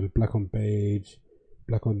white, sorry, black on beige,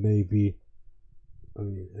 black on navy,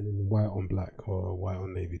 and then white on black or white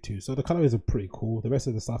on navy too. So the colorways are pretty cool. The rest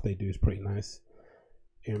of the stuff they do is pretty nice.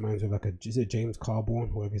 It reminds me of like is it James Carborn,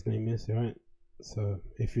 whoever his name is, right? So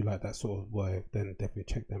if you like that sort of way, then definitely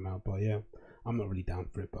check them out. But yeah, I'm not really down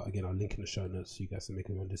for it. But again, I'll link in the show notes so you guys can make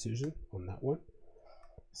your own decision on that one.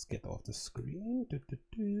 Let's get that off the screen.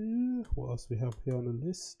 What else we have here on the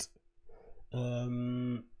list?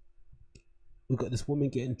 We've got this woman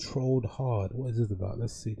getting trolled hard. What is this about?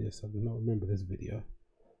 Let's see this. I do not remember this video.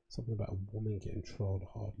 Something about a woman getting trolled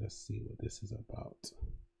hard. Let's see what this is about.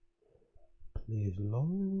 Please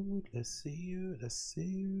load. Let's see you. Let's see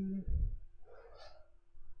you.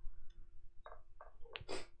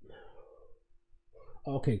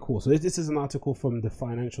 Okay, cool. So this is an article from the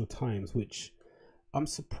Financial Times, which I'm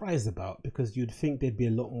surprised about, because you'd think they'd be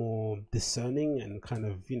a lot more discerning and kind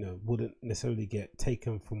of, you know, wouldn't necessarily get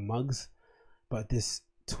taken for mugs. But this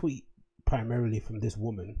tweet primarily from this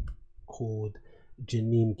woman called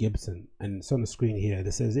Janine Gibson, and it's on the screen here,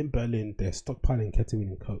 that says in Berlin they're stockpiling ketamine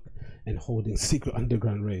and coke and holding secret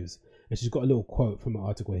underground raves. And she's got a little quote from an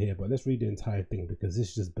article here, but let's read the entire thing because this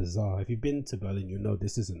is just bizarre. If you've been to Berlin, you know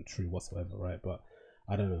this isn't true whatsoever, right? But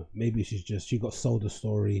I don't know, maybe she got sold a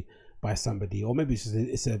story by somebody, or maybe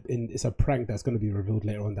it's a prank that's going to be revealed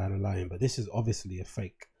later on down the line. But this is obviously a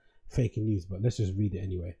fake news, but let's just read it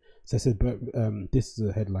anyway. So it says, this is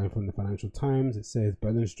a headline from the Financial Times. It says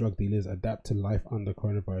Berlin's drug dealers adapt to life under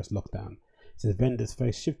coronavirus lockdown. It says vendors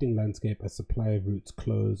face shifting landscape as supply routes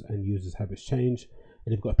close and users' habits change.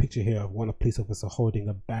 And they've got a picture here of one police officer holding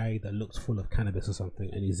a bag that looks full of cannabis or something,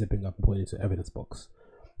 and he's zipping up and pointing to evidence box.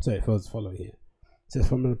 So it goes following here. It says,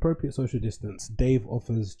 from an appropriate social distance, Dave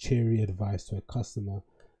offers cheery advice to a customer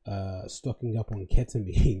stocking up on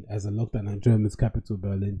ketamine as a lockdown in Germany's capital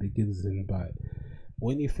Berlin begins in bite.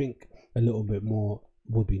 When you think a little bit more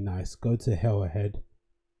would be nice, go to hell ahead.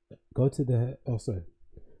 So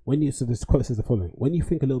this quote says the following: when you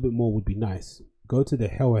think a little bit more would be nice, go to the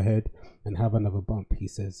hell ahead and have another bump, he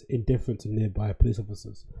says, indifferent to nearby police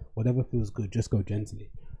officers. Whatever feels good, just go gently.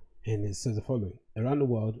 And it says the following: around the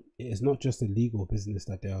world, it is not just a legal business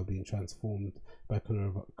that they are being transformed by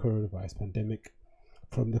coronavirus pandemic.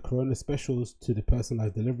 From the corona specials to the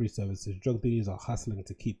personalized delivery services, drug dealers are hustling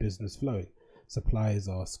to keep business flowing. Suppliers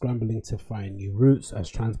are scrambling to find new routes as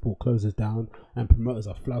transport closes down, and promoters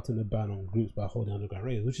are flouting the ban on groups by holding underground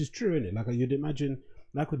raves, which is true, isn't it? Like you'd imagine,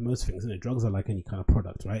 like with most things, drugs are like any kind of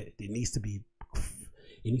product, right? It needs to be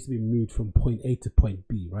it needs to be moved from point A to point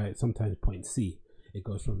B, right? Sometimes point C. It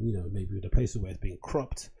goes from, you know, maybe the places where it's being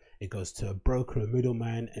cropped, it goes to a broker, a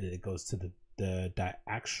middleman, and then it goes to the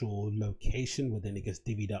actual location where then it gets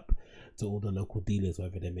divvied up to all the local dealers,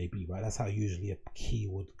 wherever they may be, right? That's how usually a key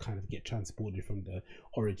would kind of get transported from the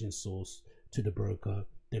origin source to the broker.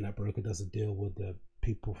 Then that broker does a deal with the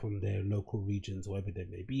people from their local regions, wherever they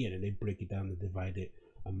may be, and then they break it down and divide it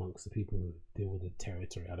amongst the people who deal with the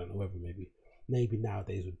territory. I don't know, whether maybe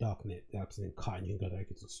nowadays with darknet apps and cutting, you can go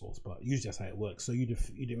directly to the source, but usually that's how it works. So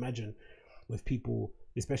you'd imagine with people,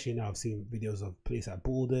 especially now, I've seen videos of police at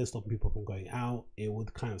borders stopping people from going out, it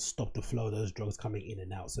would kind of stop the flow of those drugs coming in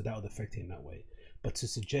and out, so that would affect it in that way. But to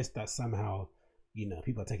suggest that somehow, you know,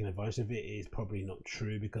 people are taking advantage of it is probably not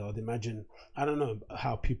true, because I'd imagine, I don't know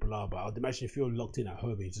how people are, but I'd imagine if you're locked in at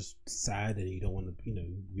home and you're just sad and you don't want to, you know,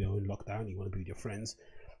 you're in lockdown, you want to be with your friends,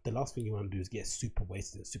 the last thing you want to do is get super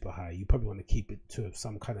wasted and super high. You probably want to keep it to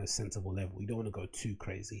some kind of sensible level. You don't want to go too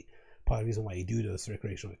crazy. Part of the reason why you do those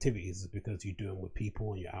recreational activities is because you're doing with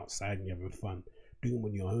people and you're outside and you're having fun. Doing them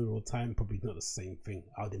on your own all the time, probably not the same thing,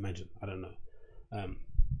 I would imagine. I don't know.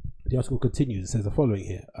 The article continues. It says the following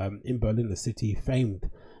here. In Berlin, the city famed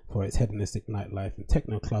for its hedonistic nightlife and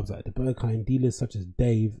techno clubs at the Berghain, dealers such as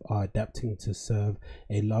Dave are adapting to serve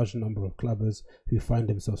a large number of clubbers who find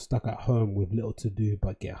themselves stuck at home with little to do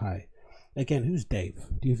but get high. Again, who's Dave?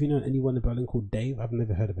 Do you know anyone in Berlin called Dave? I've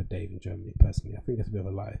never heard of a Dave in Germany, personally. I think that's a bit of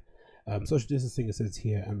a lie. Social distancing, it says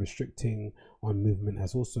here, and restricting on movement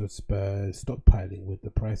has also spurred stockpiling, with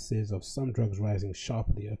the prices of some drugs rising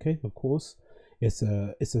sharply. Okay, of course, it's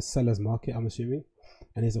a seller's market, I'm assuming.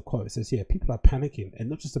 And here's a quote. It says here, people are panicking, and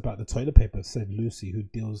not just about the toilet paper, said Lucy, who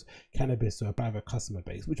deals cannabis to a private customer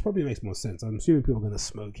base, which probably makes more sense. I'm assuming people are going to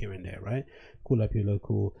smoke here and there, right? Call up your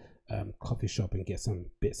local coffee shop and get some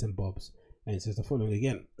bits and bobs. And it says the following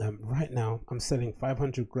again. Right now, I'm selling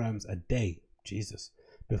 500 grams a day. Jesus.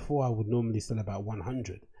 Before I would normally sell about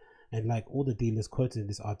 100. And like all the dealers quoted in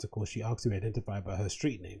this article, she asked to be identified by her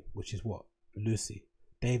street name, which is what? Lucy.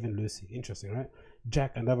 Dave and Lucy. Interesting, right?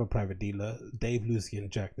 Jack, another private dealer. Dave, Lucy,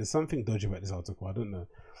 and Jack. There's something dodgy about this article. I don't know.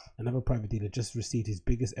 Another private dealer just received his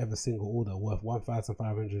biggest ever single order worth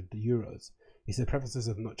 1,500 euros. He said preferences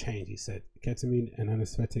have not changed. He said ketamine and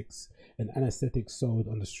anesthetics sold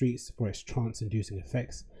on the streets for its trance-inducing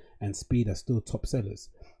effects and speed are still top sellers.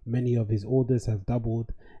 Many of his orders have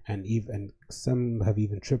doubled and some have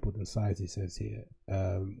even tripled in size, he says here.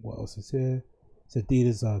 What else is here? So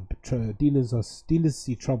dealers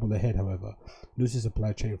see trouble ahead, however. Lucy's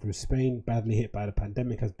supply chain through Spain, badly hit by the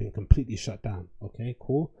pandemic, has been completely shut down. Okay,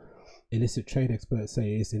 cool. Illicit trade experts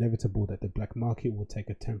say it's inevitable that the black market will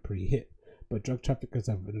take a temporary hit, but drug traffickers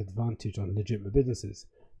have an advantage on legitimate businesses.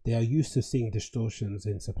 They are used to seeing distortions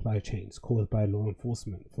in supply chains caused by law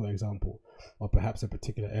enforcement, for example, or perhaps a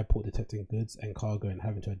particular airport detecting goods and cargo and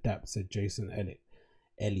having to adapt, said Jason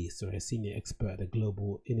Ellis, a senior expert at the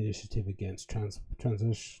Global Initiative Against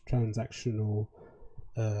Transnational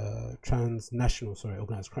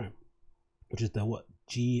Organized Crime, which is the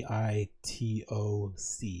GITOC.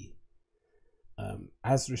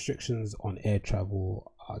 As restrictions on air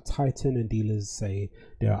travel are tightened and dealers say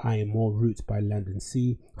they are eyeing more routes by land and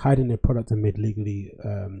sea, hiding their product amid legally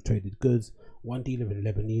traded goods. One dealer in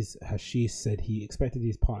Lebanese hashish said he expected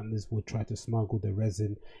his partners would try to smuggle the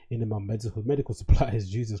resin in among medical supplies.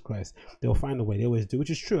 Jesus Christ, they'll find a way. They always do,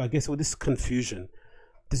 which is true. I guess with this confusion,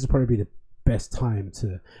 this would probably be the best time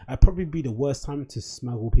to, probably be the worst time to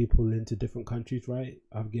smuggle people into different countries, right?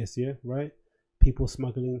 I guess, yeah, right? People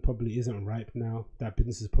smuggling probably isn't ripe now. That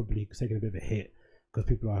business is probably taking a bit of a hit because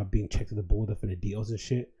people are being checked at the border for their deals and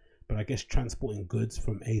shit. But I guess transporting goods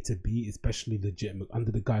from A to B, especially legitimate,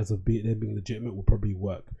 under the guise of them being legitimate, will probably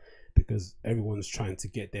work because everyone's trying to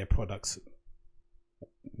get their products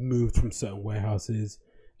moved from certain warehouses,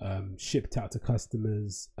 shipped out to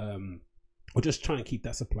customers, or just try and keep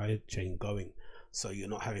that supply chain going so you're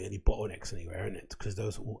not having any bottlenecks anywhere in it, because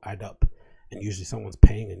those all add up and usually someone's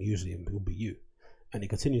paying and usually it will be you. And it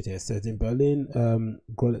continues here. It says in Berlin,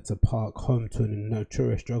 Grolitzer Park, home to a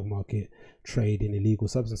notorious drug market, trade in illegal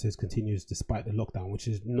substances continues despite the lockdown, which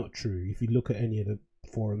is not true. If you look at any of the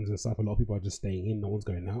forums and stuff, a lot of people are just staying in, no one's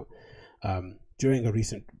going out. During a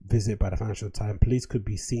recent visit by the Financial Times, police could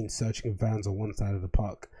be seen searching vans on one side of the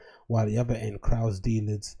park while at the other end, crowds,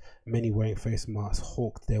 dealers, many wearing face masks,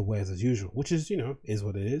 hawked their wares as usual, which is, is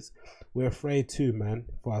what it is. We're afraid too, man,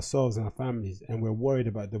 for ourselves and our families, and we're worried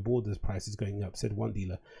about the borders prices going up, said one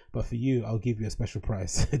dealer. But for you, I'll give you a special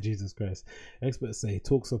price. Jesus Christ. Experts say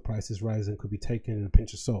talks of prices rising could be taken in a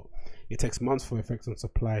pinch of salt. It takes months for effects on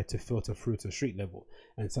supply to filter through to street level,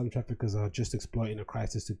 and some traffickers are just exploiting a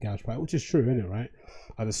crisis to gouge price, which is true, isn't it, right?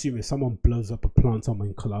 I'd assume if someone blows up a plant somewhere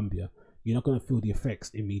in Colombia, you're not going to feel the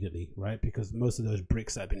effects immediately, right? Because most of those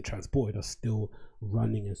bricks that have been transported are still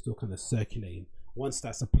running and still kind of circulating. Once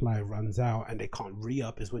that supply runs out and they can't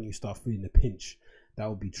re-up is when you start feeling the pinch. That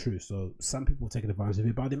would be true. So some people are taking advantage of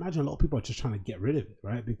it, but I'd imagine a lot of people are just trying to get rid of it,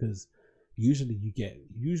 right? Because usually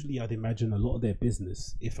I'd imagine a lot of their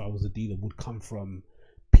business, if I was a dealer, would come from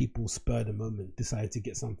people spur the moment decide to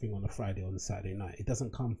get something on a Friday or on a Saturday night. It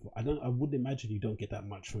doesn't come from, I would imagine you don't get that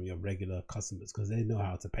much from your regular customers because they know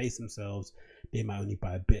how to pace themselves. They might only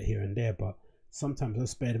buy a bit here and there, but sometimes they'll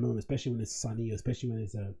spare the moment, especially when it's sunny, especially when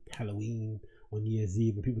it's a Halloween or New Year's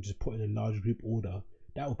Eve and people just put in a large group order.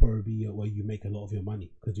 That will probably be where you make a lot of your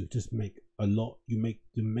money, because you just make a lot. You make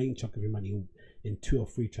the main chunk of your money in 2 or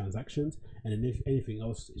 3 transactions, and then if anything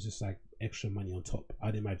else is just like extra money on top,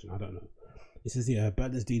 I'd imagine. I don't know. It says here,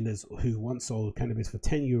 Butler's dealers who once sold cannabis for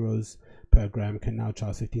 €10 per gram can now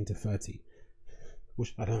charge 15 to 30,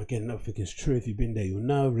 which I don't think is true. If you've been there, you'll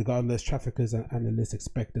know. Regardless, traffickers and analysts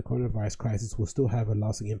expect the coronavirus crisis will still have a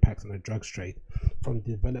lasting impact on the drugs trade, from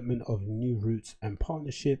the development of new routes and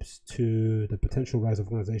partnerships to the potential rise of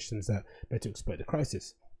organizations that better exploit the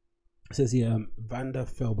crisis. It says here, Vanda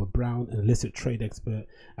Felber Brown, an illicit trade expert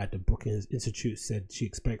at the Brookings Institute, said she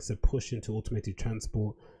expects a push into automated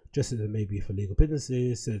transport, just as it may be for legal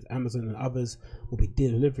businesses. Says Amazon and others will be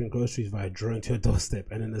delivering groceries via drone to your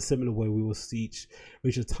doorstep, and in a similar way we will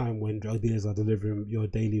reach a time when drug dealers are delivering your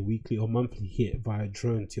daily, weekly or monthly hit via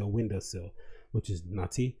drone to your windowsill, which is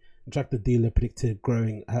nutty. In fact, the dealer predicted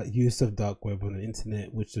growing use of dark web on the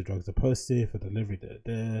internet, which the drugs are posted for delivery.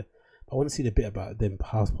 I want to see the bit about them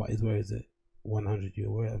house parties. Where is it? 100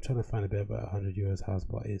 euro. I'm trying to find a bit about 100 euros house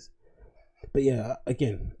parties. But yeah,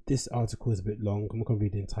 again, this article is a bit long. I'm not going to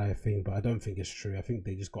read the entire thing, but I don't think it's true. I think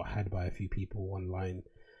they just got had by a few people online.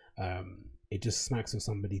 It just smacks of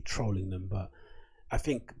somebody trolling them. But I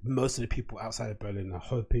think most of the people outside of Berlin are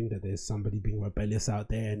hoping that there's somebody being rebellious out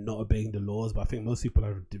there and not obeying the laws. But I think most people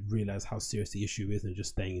have realized how serious the issue is and just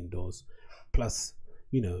staying indoors. Plus,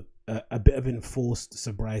 a bit of enforced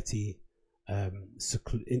sobriety,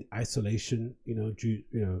 in isolation,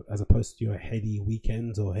 as opposed to your heady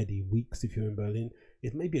weekends or heady weeks if you're in Berlin,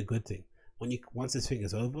 it may be a good thing. Once this thing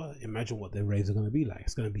is over, imagine what their raves are going to be like.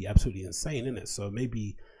 It's going to be absolutely insane, isn't it? So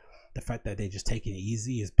maybe the fact that they're just taking it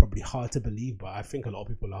easy is probably hard to believe, but I think a lot of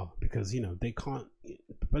people are, because they can't.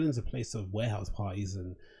 Berlin's a place of warehouse parties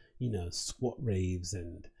and squat raves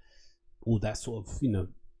and all that sort of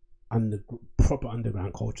proper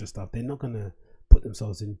underground culture stuff. They're not gonna put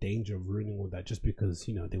themselves in danger of ruining all that just because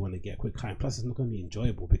they want to get a quick high. Plus, it's not going to be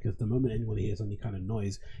enjoyable, because the moment anyone hears any kind of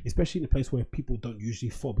noise, especially in a place where people don't usually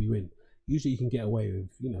fob you in, usually you can get away with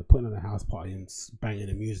putting on a house party and banging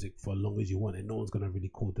the music for as long as you want, and no one's going to really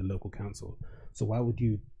call the local council. So why would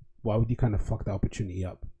you kind of fuck the opportunity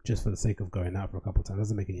up just for the sake of going out for a couple of times?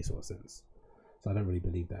 Doesn't make any sort of sense. So I don't really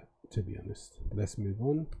believe that, to be honest. But let's move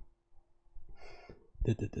on.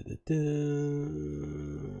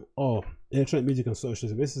 Oh, electronic music and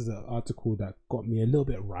socialism. This is an article that got me a little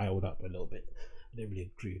bit riled up a little bit. I didn't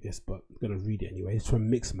really agree with this, but I'm gonna read it anyway. It's from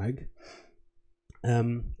Mixmag,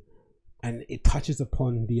 and it touches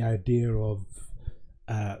upon the idea of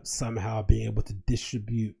somehow being able to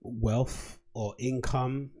distribute wealth or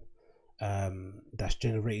income that's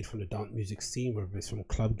generated from the dance music scene, whether it's from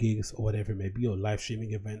club gigs or whatever it may be, or live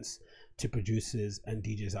streaming events, to producers and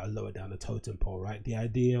DJs that are lower down the totem pole, right? The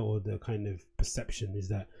idea or the kind of perception is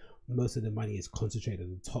that most of the money is concentrated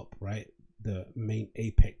at the top, right? The main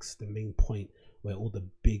apex, the main point where all the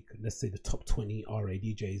big, let's say the top 20 RA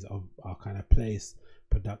DJs are kind of placed.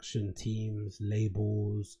 Production teams,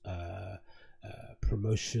 labels,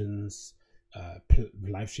 promotions,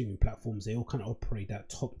 live streaming platforms, they all kind of operate that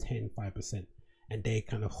top 5%, and they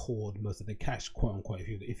kind of hoard most of the cash, quote unquote,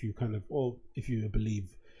 if you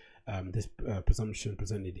believe this presumption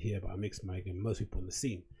presented here by Mixmag and most people in the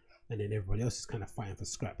scene, and then everybody else is kind of fighting for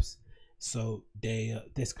scraps. So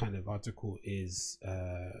this kind of article is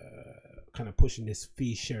kind of pushing this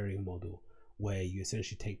fee sharing model, where you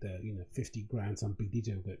essentially take the 50 grand, some big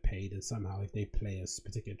DJ will get paid, and somehow if they play a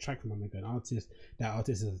particular track from an artist, that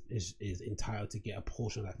artist is entitled to get a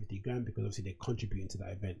portion of that 50 grand, because obviously they're contributing to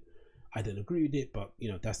that event. I don't agree with it, but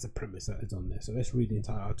you know, that's the premise that is on there. So let's read the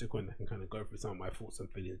entire article and I can kind of go through some of my thoughts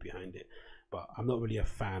and feelings behind it. But I'm not really a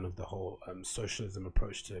fan of the whole socialism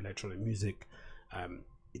approach to electronic music.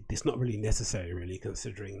 It's not really necessary, really,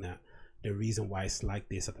 considering that the reason why it's like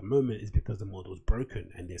this at the moment is because the model is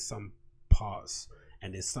broken, and there's some parts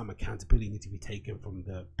and there's some accountability need to be taken from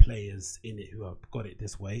the players in it who have got it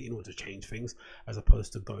this way in order to change things, as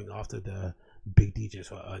opposed to going after the big DJs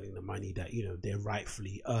who are earning the money that, you know, they're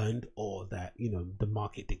rightfully earned, or that, you know, the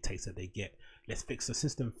market dictates that they get. Let's fix the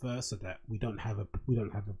system first so that we don't have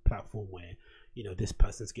a platform where, you know, this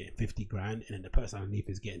person's getting 50 grand and then the person underneath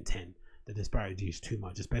is getting 10. The disparity is too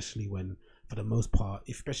much, especially when, for the most part,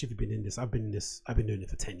 especially if you've been in this, I've been doing it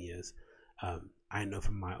for 10 years. I know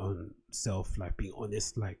from my own self, like, being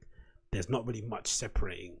honest, like, there's not really much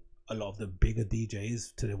separating a lot of the bigger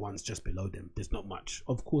DJs to the ones just below them. There's not much.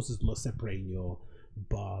 Of course, there's a lot separating your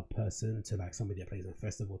bar person to like somebody that plays at a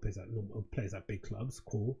festival, plays at big clubs,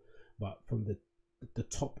 cool. But from the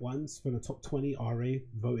top ones, from the top 20 RA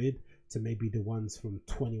voted to maybe the ones from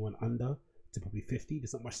 21 under to probably 50,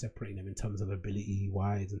 there's not much separating them in terms of ability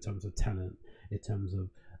wise, in terms of talent, in terms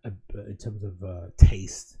of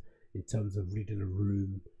taste, in terms of reading a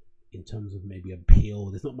room, in terms of maybe appeal.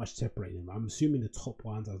 There's not much separating them. I'm assuming the top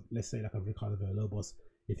ones are, let's say, like a Ricardo Villalobos.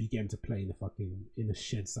 If you get him to play in a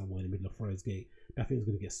shed somewhere in the middle of Forest Gate, that thing's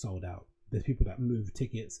going to get sold out. There's people that move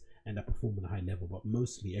tickets and that perform on a high level, but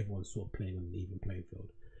mostly everyone's sort of playing on an even playing field.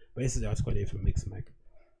 But this is the article here from Mixmag.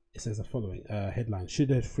 It says the following headline: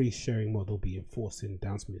 should a free sharing model be enforced in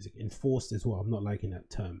dance music? Enforced as well. I'm not liking that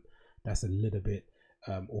term. That's a little bit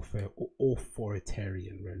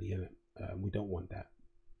authoritarian, really, isn't it? We don't want that.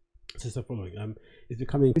 So it's the following: it's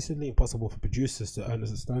becoming increasingly impossible for producers to earn a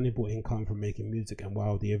sustainable income from making music, and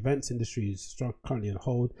while the events industry is currently on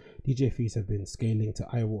hold, DJ fees have been scaling to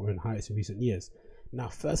eye-watering heights in recent years. Now,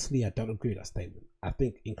 firstly, I don't agree with that statement. I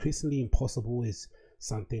think increasingly impossible is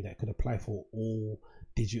something that could apply for all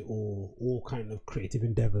digital, all kind of creative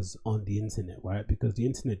endeavors on the internet, right? Because the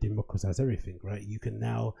internet democratizes everything, right? You can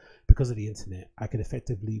now, because of the internet, I can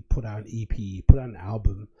effectively put out an EP, put out an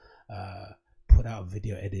album, put out a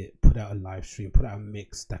video edit, put out a live stream, put out a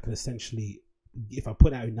mix that could essentially, if I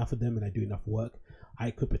put out enough of them and I do enough work,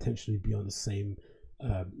 I could potentially be on the same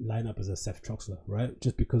lineup as a Seth Troxler, right?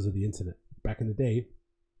 Just because of the internet. Back in the day,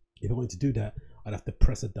 if I wanted to do that, I'd have to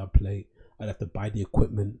press a dub plate, I'd have to buy the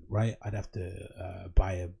equipment, right? I'd have to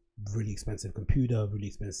buy a really expensive computer, really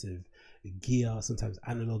expensive gear, sometimes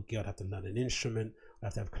analog gear. I'd have to learn an instrument. I'd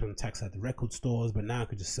have to have contacts at the record stores. But now I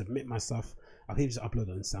could just submit my stuff. I can just upload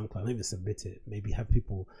it on SoundCloud, not even submit it. Maybe have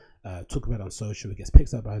people talk about it on social. It gets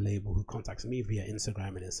picked up by a label who contacts me via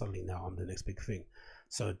Instagram, and then suddenly now I'm the next big thing.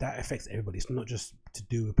 So that affects everybody. It's not just to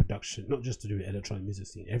do with production, not just to do with electronic music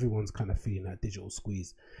scene. Everyone's kind of feeling that digital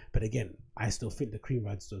squeeze. But again, I still think the cream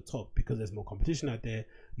rises to the top because there's more competition out there.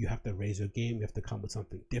 You have to raise your game. You have to come with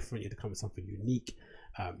something different. You have to come with something unique.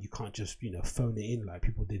 You can't just, you know, phone it in like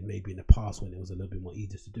people did maybe in the past when it was a little bit more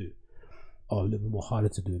easier to do, or a little bit more harder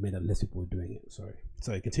to do. It made that less people were doing it. Sorry.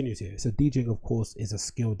 So it continues here. So DJing, of course, is a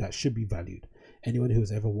skill that should be valued. Anyone who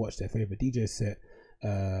has ever watched their favorite DJ set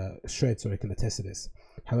can attest to this.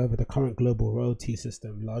 However, the current global royalty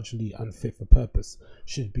system, largely unfit for purpose,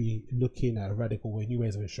 should be looking at a radical way, new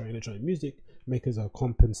ways of ensuring electronic music makers are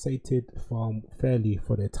compensated fairly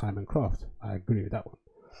for their time and craft. I agree with that one.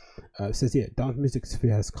 It says here, dance music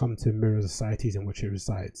sphere has come to mirror societies in which it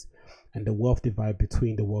resides, and the wealth divide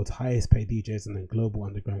between the world's highest paid DJs and the global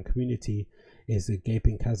underground community is a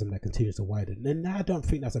gaping chasm that continues to widen. And I don't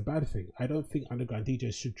think that's a bad thing. I don't think underground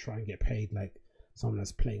DJs should try and get paid like someone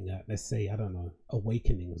that's playing at, let's say, I don't know,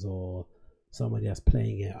 Awakenings, or somebody that's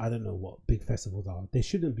playing at, I don't know what big festivals are. They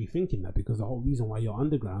shouldn't be thinking that, because the whole reason why you're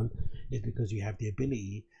underground is because you have the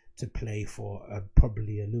ability to play for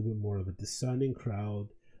probably a little bit more of a discerning crowd.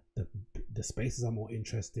 The spaces are more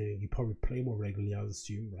interesting. You probably play more regularly, I would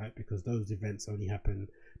assume, right? Because those events only happen,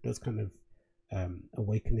 those kind of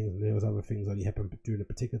Awakenings and those other things only happen during a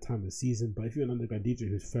particular time of the season. But if you're an underground DJ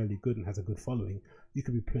who's fairly good and has a good following, you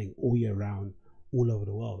could be playing all year round, all over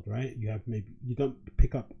the world, right? You have, maybe you don't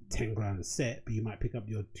pick up 10 grand a set, but you might pick up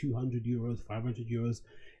your 200 euros, 500 euros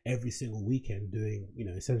every single weekend, doing, you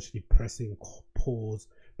know, essentially pressing pause,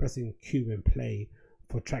 pressing cue and play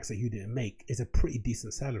for tracks that you didn't make. Is a pretty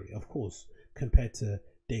decent salary, of course, compared to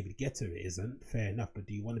David Guetta. It isn't, fair enough, but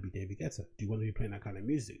do you want to be David Guetta? Do you want to be playing that kind of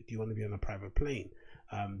music? Do you want to be on a private plane?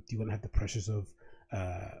 Do you want to have the pressures of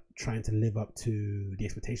trying to live up to the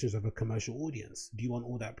expectations of a commercial audience? Do you want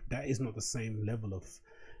all that? That is not the same level of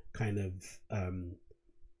kind of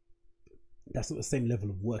that's not the same level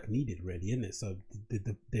of work needed, really, isn't it? So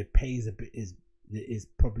the pay is is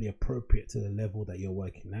probably appropriate to the level that you're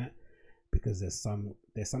working at, because there's some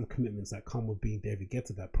commitments that come with being David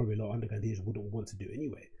Guetta that probably a lot of underground DJs wouldn't want to do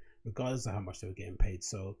anyway, regardless of how much they were getting paid.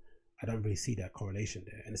 So I don't really see that correlation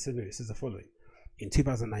there. And it says the following: in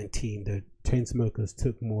 2019, the Chainsmokers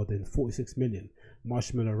took more than 46 million.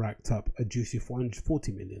 Marshmello racked up a juicy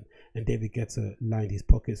 440 million, and David Guetta lined his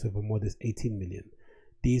pockets with a modest 18 million.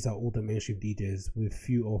 These are all the mainstream DJs with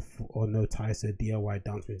few or no ties to the DIY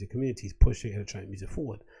dance music communities pushing electronic music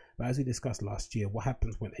forward. But as we discussed last year, what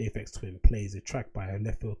happens when Aphex Twin plays a track by a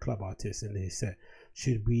left field club artist in his set?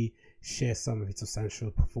 Should we share some of its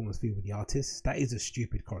substantial performance fee with the artist? That is a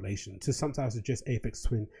stupid correlation. To sometimes suggest Aphex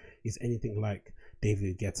Twin is anything like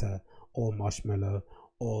David Guetta or Marshmello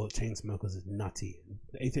or Chainsmokers is nutty.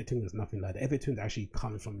 The Aphex Twin is nothing like that. Aphex Twin actually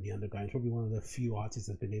comes from the underground. It's probably one of the few artists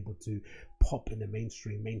that's been able to pop in the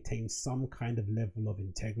mainstream, maintain some kind of level of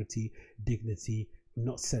integrity, dignity,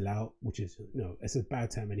 not sell out, which is, it's a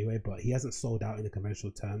bad term anyway, but he hasn't sold out in the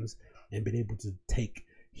conventional terms and been able to take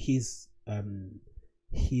his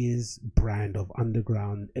brand of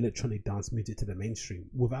underground electronic dance music to the mainstream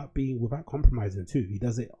without compromising too. He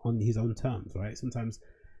does it on his own terms, right? Sometimes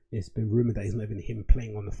it's been rumored that it's not even him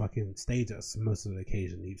playing on the fucking stage at most of the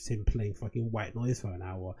occasion. It's him playing fucking white noise for an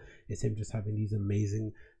hour. It's him just having these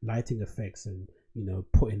amazing lighting effects and,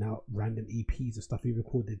 putting out random EPs of stuff he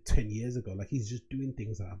recorded 10 years ago. Like, he's just doing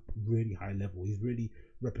things at a really high level. He's really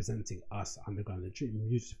representing us underground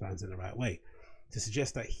music fans in the right way. To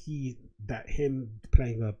suggest that him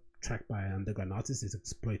playing a track by an underground artist is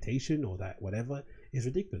exploitation or that whatever is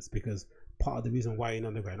ridiculous, because part of the reason why you're an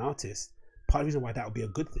underground artist, part of the reason why that would be a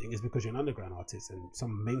good thing is because you're an underground artist and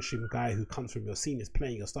some mainstream guy who comes from your scene is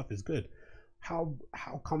playing your stuff is good. How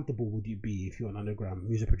comfortable would you be if you're an underground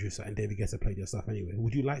music producer and David Guetta played your stuff anyway?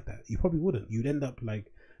 Would you like that? You probably wouldn't. You'd end up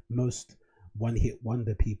like most one-hit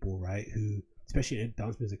wonder people, right? Who, especially in the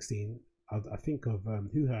dance music scene, I think of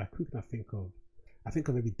who can I think of? I think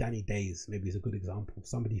of maybe Danny Days, maybe is a good example.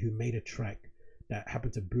 Somebody who made a track that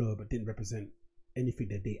happened to blow but didn't represent anything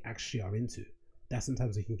that they actually are into. That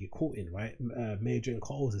sometimes they can get caught in, right? Major and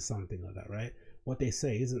Coles is something like that, right? What they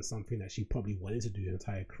say isn't something that she probably wanted to do her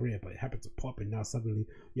entire career, but it happened to pop, and now suddenly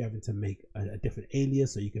you're having to make a different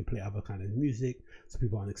alias so you can play other kind of music, so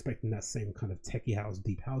people aren't expecting that same kind of techie house,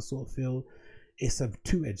 deep house sort of feel. It's a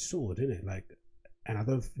two-edged sword, isn't it? Like, and I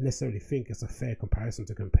don't necessarily think it's a fair comparison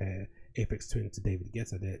to compare Aphex Twin to David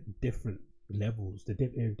Guetta. They're different levels, they're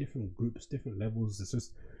different groups, different levels. It's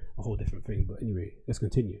just a whole different thing. But anyway, let's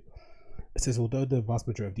continue. It says, although the vast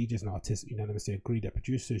majority of DJs and artists unanimously agree that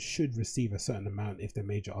producers should receive a certain amount if the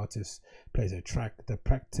major artist plays a track, the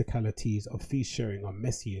practicalities of fee sharing are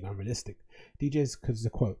messy and unrealistic. DJs, because the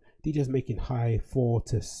quote, DJs making high 4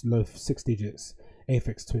 to low 6 digits,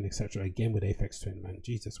 Aphex Twin, etc. Again with Aphex Twin, man,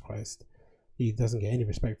 Jesus Christ. He doesn't get any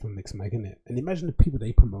respect from Mix Mag, innit? And imagine the people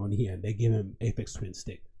they promote on here and they give him Aphex Twin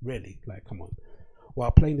stick. Really? Like, come on.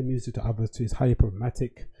 While playing the music to others too is highly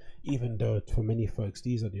problematic, even though for many folks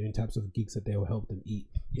these are the only types of gigs that they will help them eat.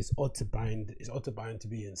 It's odd to bind to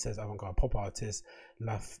be, and says avant-garde pop artist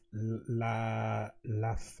Lafawadna.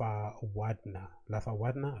 I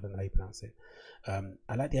don't know how you pronounce it.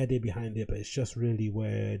 I like the idea behind it, but it's just really,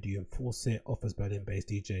 where do you enforce it? Offers Berlin-based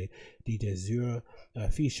DJ Zero.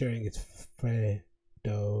 Fee sharing is fair,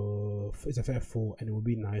 though it's a fair thought, and it would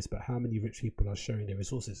be nice, but how many rich people are sharing their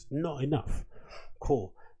resources? Not enough.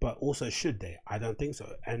 Cool. But also, should they? I don't think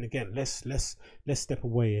so. And again, let's step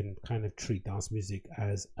away and kind of treat dance music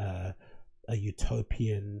as a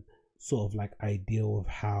utopian sort of like ideal of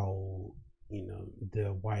how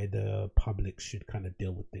the wider public should kind of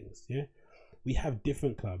deal with things. Yeah, we have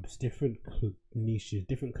different clubs, different niches,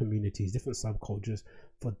 different communities, different subcultures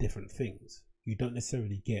for different things. You don't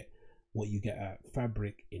necessarily get what you get at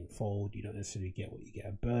Fabric in Fold. You don't necessarily get what you get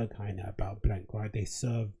at Berghain, About Blank, right? They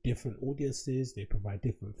serve different audiences, they provide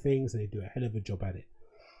different things, and they do a hell of a job at it.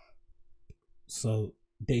 So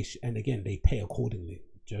and again, they pay accordingly,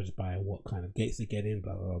 judged by what kind of gates they get in,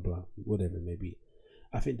 blah blah blah, whatever it may be.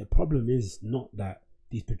 I think the problem is not that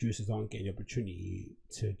these producers aren't getting the opportunity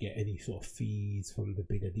to get any sort of fees from the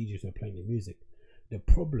bigger DJs who are playing the music. The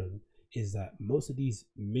problem is that most of these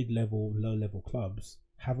mid-level, low-level clubs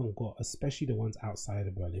haven't got, especially the ones outside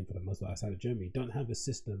of Berlin, for the most part outside of Germany, don't have a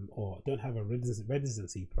system or don't have a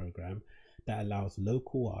residency program that allows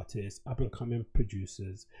local artists, up and coming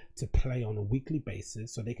producers to play on a weekly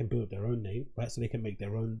basis, so they can build their own name, right? So they can make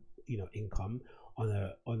their own income on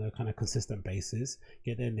a kind of consistent basis,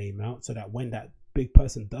 get their name out, so that when that big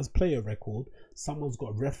person does play a record, someone's got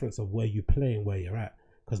a reference of where you play and where you're at.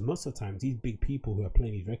 Because most of the time, these big people who are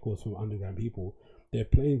playing these records from underground people, they're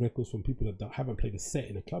playing records from people that haven't played a set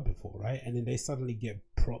in a club before, right? And then they suddenly get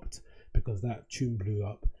propped because that tune blew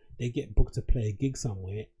up. They get booked to play a gig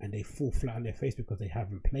somewhere and they fall flat on their face because they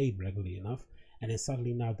haven't played regularly enough. And then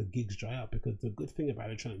suddenly now the gigs dry up, because the good thing about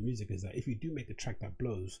electronic music is that if you do make the track that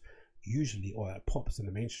blows, usually, or that pops in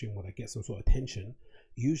the mainstream, or that gets some sort of attention,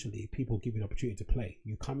 usually people give you an opportunity to play.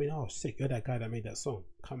 You come in, oh sick, you're that guy that made that song,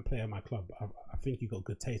 come play at my club. I think you got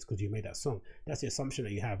good taste because you made that song. That's the assumption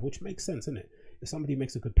that you have, which makes sense, isn't it? If somebody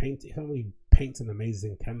makes a good paint, if somebody paints an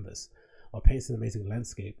amazing canvas or paints an amazing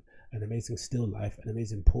landscape, an amazing still life, an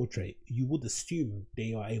amazing portrait, you would assume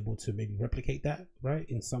they are able to maybe replicate that, right,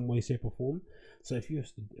 in some way, shape or form. So if you're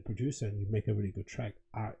a producer and you make a really good track,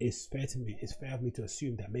 it's fair of me to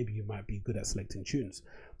assume that maybe you might be good at selecting tunes.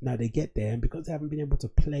 Now they get there, and because they haven't been able to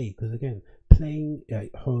play, because again, playing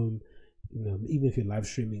at home, you know, even if you're live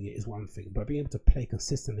streaming it is one thing, but being able to play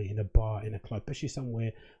consistently in a bar, in a club, especially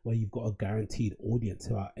somewhere where you've got a guaranteed audience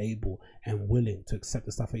who are able and willing to accept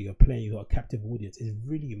the stuff that you're playing, you've got a captive audience, is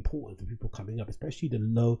really important for people coming up, especially the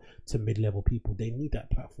low to mid-level people. They need that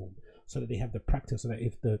platform so that they have the practice, so that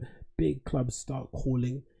if the big clubs start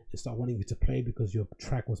calling and start wanting you to play because your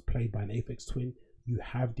track was played by an Aphex Twin, you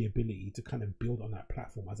have the ability to kind of build on that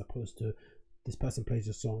platform, as opposed to this person plays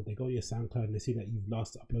your song, they go to your SoundCloud and they see that you've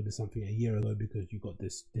last uploaded something a year ago because you got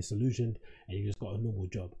disillusioned and you just got a normal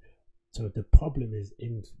job. So the problem is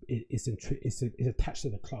it's attached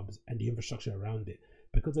to the clubs and the infrastructure around it,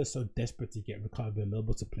 because they're so desperate to get Ricardo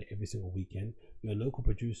Lobo to play every single weekend. Your local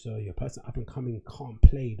producer, your person up and coming can't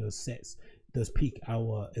play those sets, those peak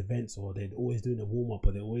hour events, or they're always doing the warm up,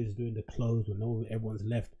 or they're always doing the close when everyone's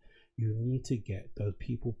left. You need to get those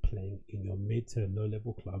people playing in your mid to low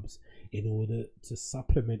level clubs in order to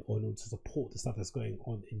supplement or in order to support the stuff that's going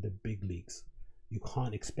on in the big leagues. You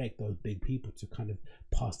can't expect those big people to kind of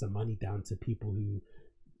pass the money down to people who,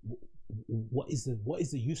 what is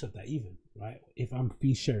the use of that even, right? If I'm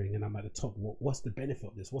fee sharing and I'm at the top, what's the benefit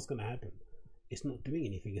of this? What's going to happen? It's not doing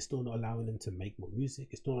anything. It's still not allowing them to make more music.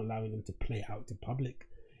 It's not allowing them to play out to public.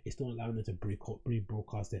 It's not allowing them to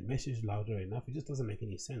rebroadcast their message louder enough. It just doesn't make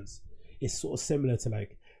any sense. It's sort of similar to,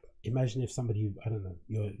 like, imagine if somebody, I don't know,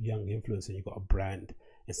 you're a young influencer and you got a brand,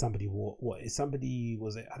 and somebody what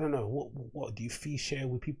do you fee share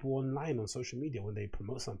with people online on social media when they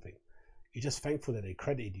promote something? You're just thankful that they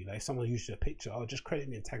credited you. Like if someone used your picture, oh, just credit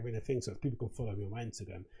me and tag me in the thing so that people can follow me on my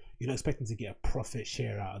Instagram. You're not expecting to get a profit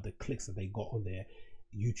share out of the clicks that they got on their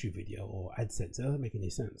YouTube video or AdSense. It doesn't make any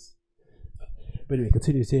sense. But anyway, it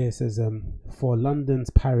continues here. It says, for London's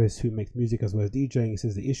Paris, who makes music as well as DJing, it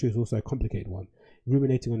says the issue is also a complicated one.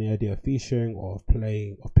 Ruminating on the idea of fee sharing or of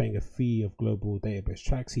paying a fee of global database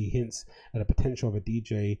tracks, he hints at a potential of a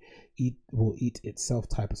DJ will eat itself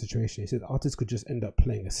type of situation. He says artists could just end up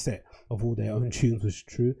playing a set of all their own tunes, which is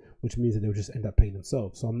true, which means that they'll just end up paying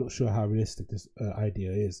themselves. So I'm not sure how realistic this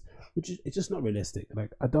idea is, it's just not realistic.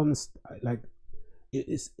 Like I don't like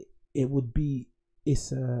it would be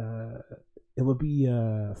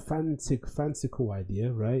a fanciful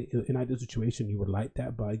idea, right? In an ideal situation, you would like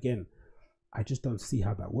that, but again, I just don't see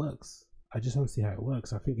how that works. I just don't see how it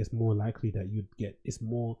works. I think it's more likely that there's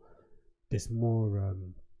more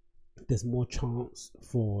chance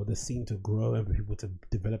for the scene to grow and for people to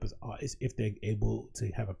develop as artists if they're able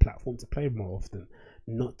to have a platform to play more often,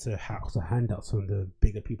 not to have handouts from the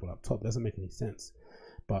bigger people up top. It doesn't make any sense.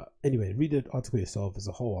 But anyway, read the article yourself. It's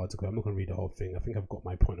a whole article. I'm not going to read the whole thing. I think I've got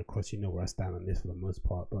my point across. You know where I stand on this for the most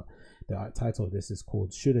part. But the title of this is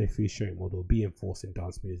called "Should a Fee Sharing Model Be Enforced in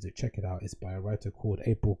Dance Music?" Check it out. It's by a writer called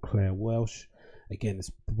April Claire Welsh. Again,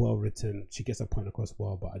 it's well written. She gets her point across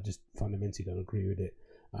well, but I just fundamentally don't agree with it.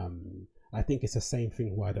 I think it's the same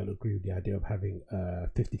thing where I don't agree with the idea of having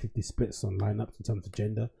 50-50 splits on lineups in terms of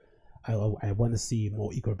gender. I want to see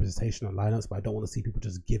more equal representation on lineups, but I don't want to see people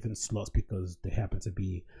just given slots because they happen to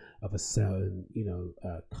be of a certain,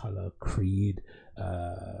 color, creed,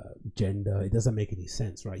 gender. It doesn't make any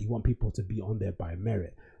sense, right? You want people to be on there by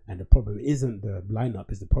merit, and the problem isn't the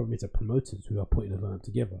lineup; is the problem is the promoters who are putting the lineup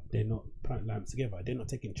together. They're not putting lineups together. They're not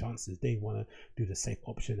taking chances. They want to do the safe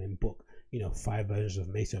option and book, 5 versions of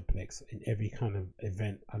Masonplex in every kind of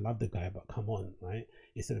event. I love the guy, but come on, right?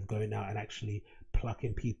 Instead of going out and actually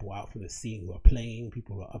plucking people out from the scene who are playing,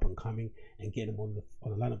 people who are up and coming, and getting them on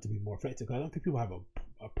the lineup to be more effective. I don't think people have a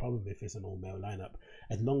problem if it's an all male lineup,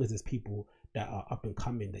 as long as there's people that are up and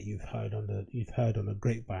coming that you've heard on the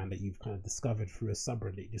grapevine, that you've kind of discovered through a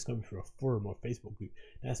subreddit, discovered through a forum or Facebook group.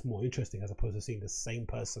 That's more interesting as opposed to seeing the same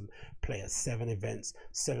person play at 7 events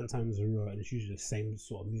 7 times in a row, and it's usually the same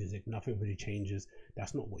sort of music. Nothing really changes.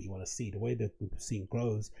 That's not what you want to see. The way the scene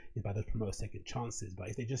grows is by the promoters taking chances. But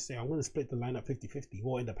if they just say, I'm going to split the lineup 50-50,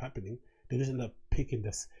 what will end up happening? They'll just end up picking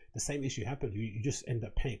this. The same issue happened. You just end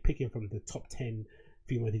up picking from the top 10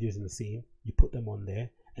 female DJs in the scene. You put them on there,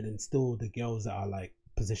 and then still the girls that are like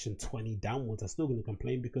position 20 downwards are still going to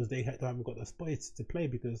complain because they haven't got the spots to play,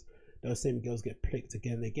 because those same girls get picked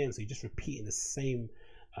again and again. So you're just repeating the same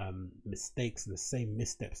mistakes and the same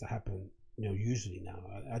missteps that happen, you know, usually now.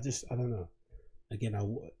 I don't know. Again,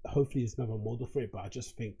 hopefully there's another model for it, but I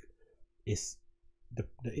just think it's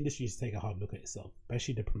the industry needs to take a hard look at itself,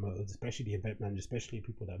 especially the promoters, especially the event managers, especially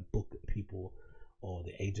people that book people or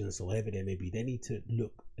the agents or whatever they may be. They need to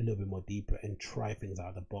look a little bit more deeper and try things out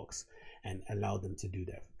of the box and allow them to do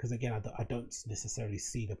that. Because again, I don't necessarily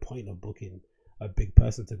see the point of booking a big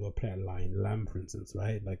person to go play at Lion Lamb, for instance,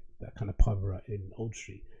 right? Like that kind of pub right in Old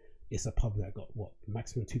Street. It's a pub that got what,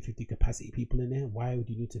 maximum 250 capacity people in there. Why would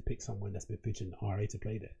you need to pick someone that's been featured in RA to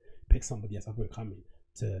play there? Pick somebody that's up and coming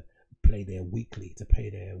to play there weekly, to play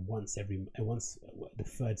there once the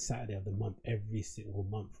third Saturday of the month, every single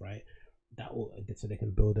month, right? That will, so they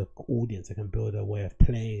can build an audience, they can build a way of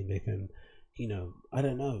playing, they can, you know, I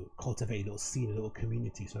don't know, cultivate a little scene, a little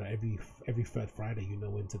community, so that every third Friday you know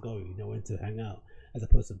when to go, you know when to hang out, as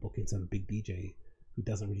opposed to booking some big DJ who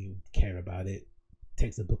doesn't really care about it,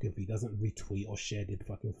 takes the booking fee, doesn't retweet or share the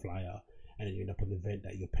fucking flyer, and then you end up on an event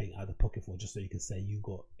that you're paying out of pocket for just so you can say you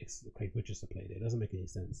got Craig Richards to play there. It doesn't make any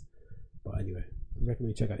sense. But anyway, I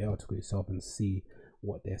recommend you check out the article yourself and see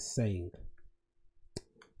what they're saying.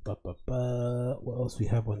 What else we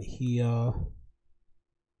have on here?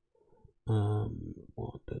 I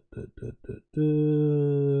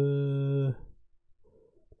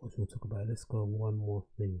was going to talk about. Let's go one more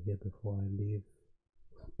thing here before I leave.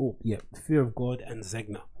 Oh yeah, Fear of God and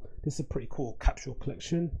Zegna. This is a pretty cool capsule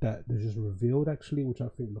collection that they just revealed actually, which I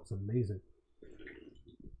think looks amazing.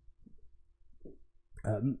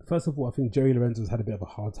 First of all, I think Jerry Lorenzo's had a bit of a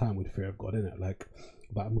hard time with Fear of God, innit? Like,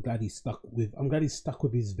 but I'm glad he's stuck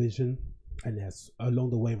with his vision and has along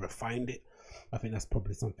the way refined it. I think that's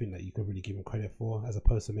probably something that you can really give him credit for, as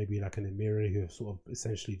opposed to maybe like an Amiri who sort of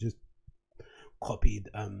essentially just copied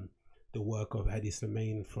the work of Hedi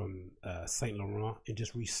Slimane from Saint Laurent and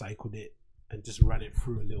just recycled it and just ran it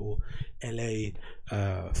through a little LA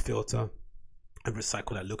filter and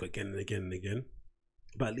recycled that look again and again and again.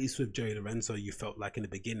 But at least with Jerry Lorenzo, you felt like in the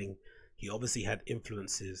beginning he obviously had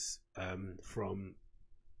influences from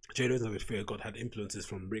Jerry Lorenzo with Fear of God, had influences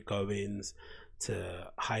from Rick Owens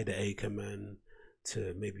to Hyder Ackerman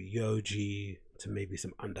to maybe Yoji to maybe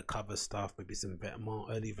some undercover stuff, maybe some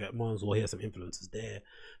early Vetements, or he has some influences there.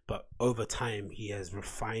 But over time he has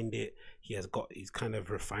refined it. He's kind of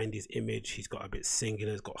refined his image. He's got a bit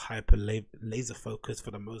singular, he's got hyper laser focus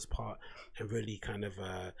for the most part, and really kind of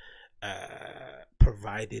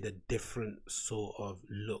provided a different sort of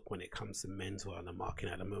look when it comes to menswear on the market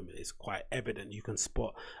at the moment. It's quite evident. You can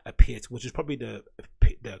spot a PS, which is probably the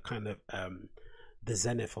kind of the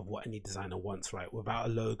zenith of what any designer wants, right? Without a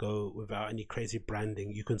logo, without any crazy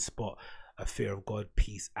branding, you can spot a Fear of God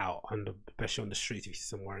piece out especially on the streets. If you see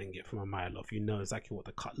someone wearing it from a mile off, you know exactly what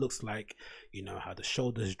the cut looks like, you know how the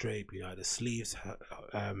shoulders drape, you know how the sleeves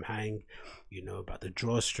hang, you know about the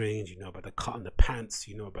drawstrings, you know about the cut on the pants,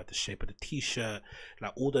 you know about the shape of the t-shirt.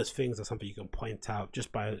 Like all those things are something you can point out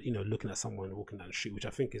just by, you know, looking at someone walking down the street, which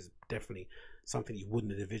I think is definitely something you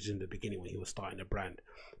wouldn't have envisioned in the beginning when he was starting the brand.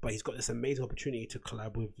 But he's got this amazing opportunity to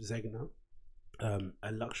collab with Zegna,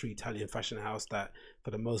 a luxury Italian fashion house that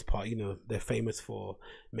for the most part, you know, they're famous for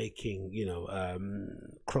making, you know,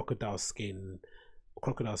 crocodile skin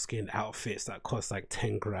outfits that cost like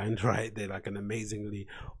 10 grand, right? They're like an amazingly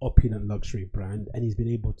opulent luxury brand, and he's been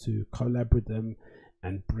able to collab with them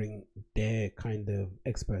and bring their kind of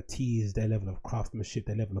expertise, their level of craftsmanship,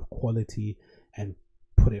 their level of quality, and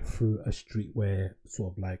put it through a streetwear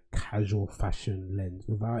sort of like casual fashion lens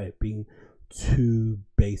without it being too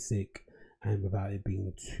basic and without it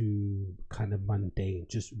being too kind of mundane.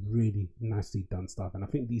 Just really nicely done stuff. And I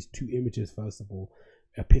think these two images, first of all,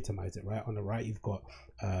 epitomize it, right? On the right you've got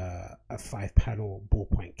a 5-panel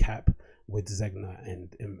ballpoint cap with Zegna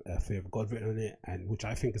and Fear of God written on it, and which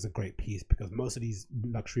I think is a great piece, because most of these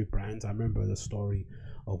luxury brands, I remember the story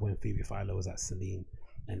of when Phoebe Philo was at Celine,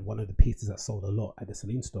 and one of the pieces that sold a lot at the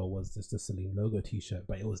Celine store was just the Celine logo t-shirt,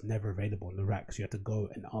 but it was never available in the racks. You had to go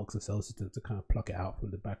and ask the sales assistant to kind of pluck it out from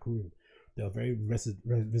the back room. They were very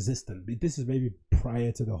resistant. This is maybe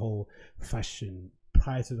prior to the whole fashion,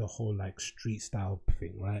 prior to the whole like street style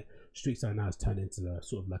thing, right? Street style now has turned into a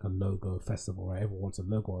sort of like a logo festival, right? Everyone wants a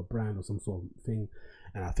logo or a brand or some sort of thing,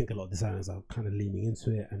 and I think a lot of designers are kind of leaning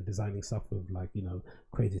into it and designing stuff with, like, you know,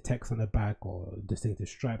 crazy text on the back or distinctive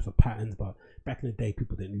stripes or patterns. But back in the day,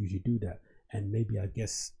 people didn't usually do that, and maybe I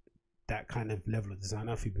guess that kind of level of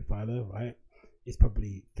designer, Phoebe Philo, right, is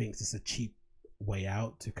probably thinks it's a cheap way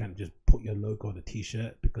out to kind of just put your logo on a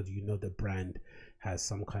t-shirt, because you know the brand has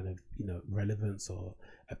some kind of, you know, relevance or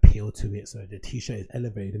appeal to it, so the t-shirt is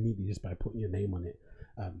elevated immediately just by putting your name on it.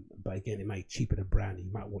 But again, it might cheapen the brand.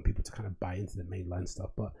 You might want people to kind of buy into the mainline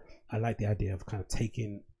stuff, but I like the idea of kind of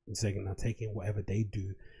taking Zegna, taking whatever they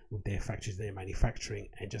do with their factories, their manufacturing,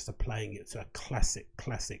 and just applying it to a classic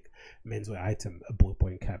menswear item, a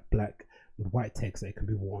ballpoint cap, black with white text that can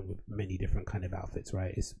be worn with many different kind of outfits,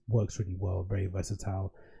 right? It works really well, very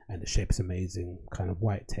versatile, and the shape's amazing. Kind of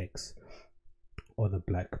white text on a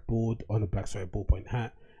black ballpoint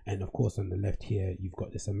hat. And of course on the left here you've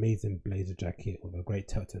got this amazing blazer jacket with a great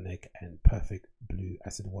turtleneck and perfect blue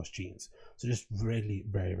acid wash jeans. So just really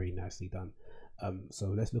very nicely done. So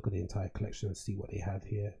let's look at the entire collection and see what they have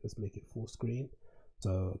here. Let's make it full screen.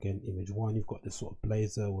 So again, image one, you've got this sort of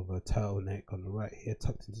blazer with a turtleneck on the right here,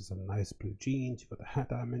 tucked into some nice blue jeans. You've got the hat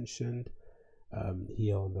that I mentioned.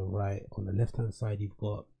 Here on the right, on the left hand side, you've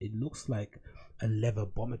got, it looks like a leather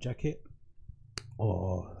bomber jacket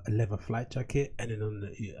or a leather flight jacket, and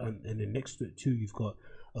then and then next to it too, you've got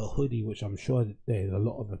a hoodie, which I'm sure that there's a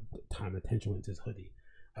lot of time attention went to this hoodie.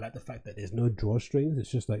 I like the fact that there's no drawstrings,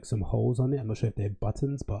 it's just like some holes on it. I'm not sure if they're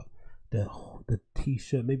buttons, but the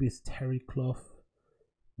t-shirt, maybe it's terry cloth,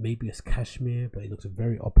 maybe it's cashmere, but it looks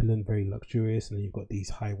very opulent, very luxurious. And then you've got these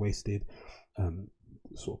high-waisted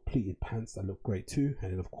sort of pleated pants that look great too.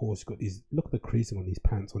 And then of course you've got these, look at the creasing on these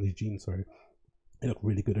pants, on these jeans, sorry, they look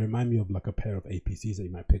really good. They remind me of like a pair of APCs that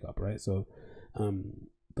you might pick up, right? So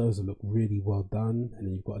those look really well done. And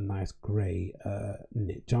then you've got a nice grey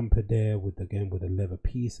knit jumper there with, again, with a leather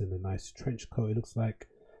piece and a nice trench coat, it looks like.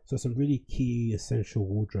 So some really key essential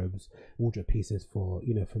wardrobe pieces for,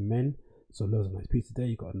 you know, for men. So loads of nice pieces there.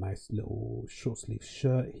 You've got a nice little short sleeve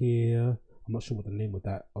shirt here. I'm not sure what the name of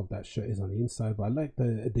that shirt is on the inside, but I like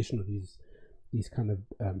the addition of these kind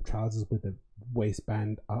of trousers with the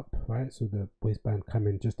waistband up, right? So the waistband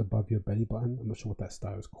coming just above your belly button. I'm not sure what that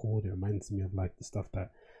style is called. It reminds me of like the stuff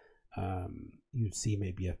that you'd see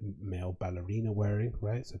maybe a male ballerina wearing,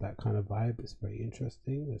 right? So that kind of vibe is very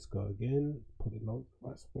interesting. Let's go again, put it on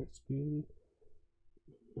right split screen.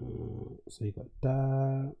 So you got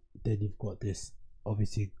that, then you've got this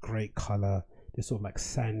obviously great color, this sort of like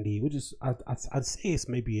sandy, which is I'd say it's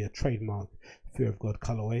maybe a trademark Fear of God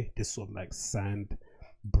colorway, this sort of like sand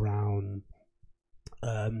brown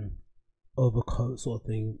overcoat sort of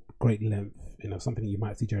thing, great length, you know, something you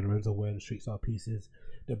might see Jerry Lorenzo wear in street style pieces.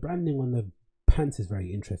 The branding on the pants is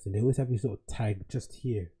very interesting. They always have this sort of tag just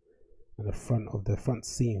here and the front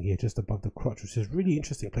seam here just above the crotch, which is really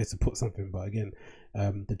interesting place to put something. But again,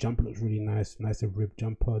 the jumper looks really nice and ribbed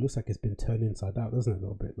jumper. It looks like it's been turned inside out, doesn't it, a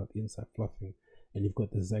little bit, like the inside fluffing. And you've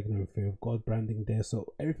got the Zegna and Fear of God branding there,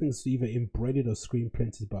 so everything's either embroidered or screen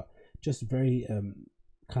printed, but just very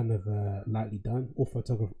kind of lightly done.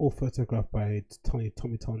 All photographed by Tommy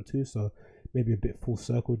Ton too, so maybe a bit full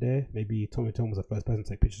circle there. Maybe Tommy Ton was the first person to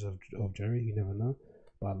take pictures of Jerry, you never know.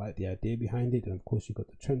 But I like the idea behind it. And of course you've got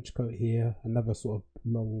the trench coat here, another sort of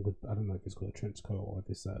long, I don't know if it's called a trench coat or if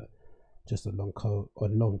it's just a long coat or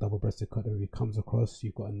a long double-breasted coat that really comes across.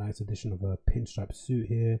 You've got a nice addition of a pinstripe suit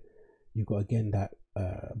here. You've got again that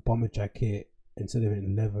bomber jacket, instead of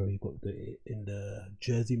in leather, you've got in the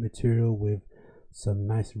jersey material with some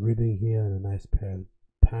nice ribbing here and a nice pair of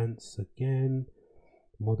pants. Again,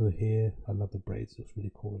 model here, I love the braids, looks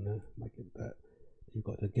really cool in there, I get that. You've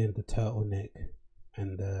got again the turtleneck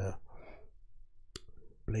and the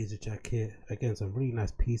blazer jacket. Again, some really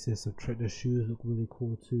nice pieces. Some treader shoes look really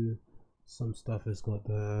cool too. Some stuff has got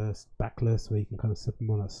the backless where you can kind of slip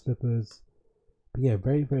them on like slippers. But yeah,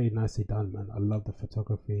 very nicely done, man. I love the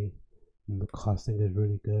photography and the casting is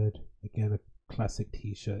really good. Again, a classic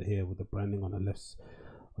t-shirt here with the branding on the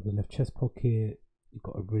left chest pocket. You've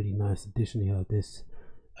got a really nice addition here of this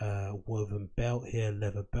woven belt here,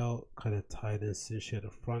 leather belt, kind of tied and cinched here at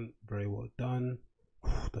the front. Very well done.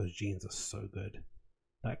 Those jeans are so good.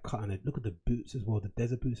 That cut on it. Look at the boots as well. The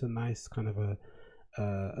desert boots are nice, kind of a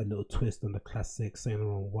little twist on the classic Saint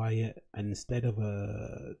Laurent Wyatt. And instead of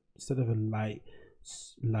a light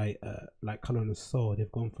color on the sole,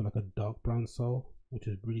 they've gone for like a dark brown sole, which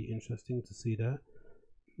is really interesting to see that.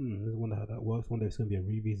 I wonder how that works. Wonder if it's gonna be a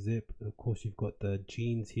re-zip. And of course, you've got the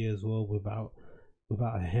jeans here as well without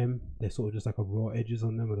a hem. They're sort of just like a raw edges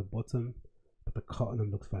on them at the bottom. But the cut on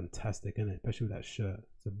them looks fantastic, isn't it? Especially with that shirt.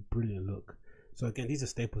 It's a brilliant look. So again, these are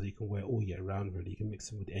staples you can wear all year round, really. You can mix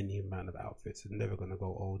them with any amount of outfits. It's never going to go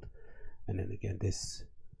old. And then again, this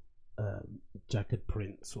jacket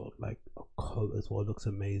print sort of like a coat as well looks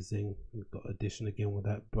amazing. We've got addition again with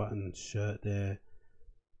that button shirt there.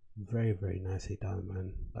 Very, very nicely done,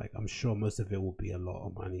 man. Like, I'm sure most of it will be a lot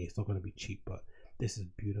of money. It's not going to be cheap, but this is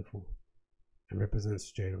beautiful and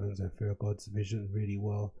represents Jay Lorenzo and Fear of God's vision really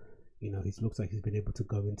well. You know, he looks like he's been able to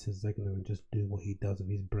go into Zegna and just do what he does with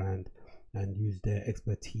his brand and use their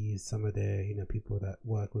expertise, some of their, you know, people that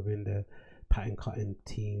work within the pattern cutting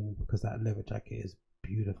team, because that leather jacket is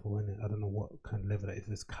beautiful, isn't it? I don't know what kind of leather that is,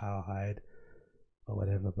 if it's cowhide or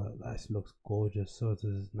whatever, but that looks gorgeous. So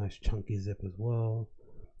there's a nice chunky zip as well.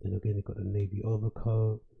 Then again, you've got the navy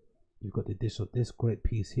overcoat. You've got this great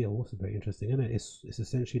piece here, also very interesting, isn't it? It's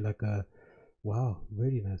essentially like a, wow,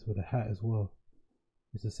 really nice, with a hat as well.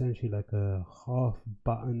 It's essentially like a half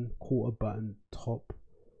button, quarter button top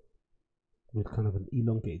with kind of an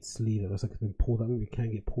elongated sleeve that looks like it's been pulled out. Maybe it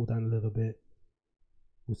can get pulled down a little bit,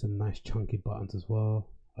 with some nice chunky buttons as well.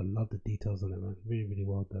 I love the details on it, man. Really, really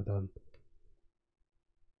well done.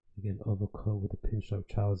 Again, overcoat with the pinstripe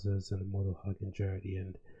trousers and the model hugging Jerry at the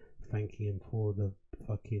end, thanking him for the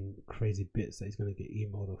fucking crazy bits that he's going to get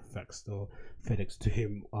emailed or faxed or FedEx to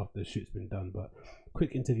him after the shoot's been done. But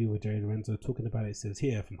quick interview with Jerry Lorenzo talking about it. It says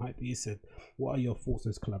here from Hype, he said, what are your thoughts on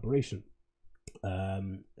this collaboration?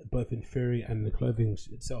 Both in theory and in the clothing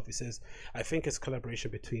itself. He says, I think its collaboration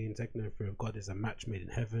between Zegna and Fear of God is a match made in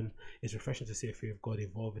heaven. It's refreshing to see a Fear of God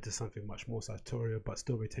evolve into something much more sartorial but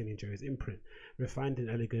still retaining Jerry's imprint. Refined and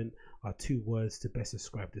elegant are two words to best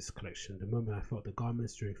describe this collection. The moment I felt the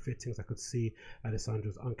garments during fittings, I could see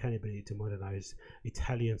Alessandro's uncanny ability to modernize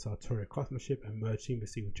Italian sartorial craftsmanship and merge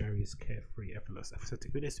seamlessly with Jerry's carefree, effortless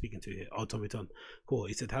aesthetic. Who they're speaking to here? Oh, Tommy Ton. Cool.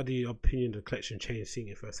 He said, how do your opinion of the collection change seeing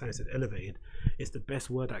it first hand? He said, elevated. It's the best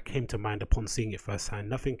word that came to mind upon seeing it firsthand.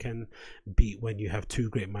 Nothing can beat when you have two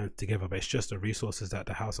great minds together, but it's just the resources that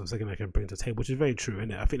the House of Zegna can bring to the table, which is very true,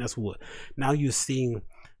 isn't it? I think that's what now you're seeing,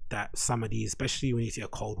 that some of these, especially when you see a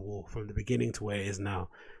Cold War from the beginning to where it is now,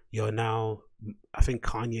 you're now, I think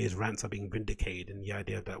Kanye's rants are being vindicated, and the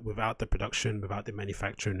idea that without the production, without the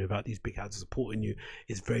manufacturing, without these big houses supporting you,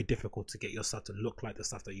 it's very difficult to get your stuff to look like the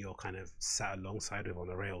stuff that you're kind of sat alongside with on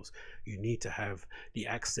the rails. You need to have the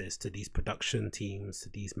access to these production teams, to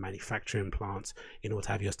these manufacturing plants, in order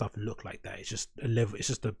to have your stuff look like that. It's just a level, it's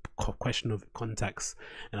just a question of contacts,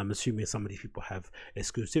 and I'm assuming some of these people have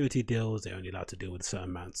exclusivity deals. They're only allowed to deal with certain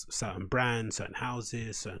amounts, certain brands, certain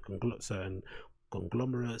houses, certain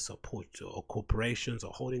conglomerates or corporations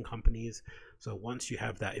or holding companies. So once you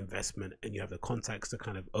have that investment and you have the contacts to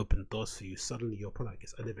kind of open doors for you, suddenly your product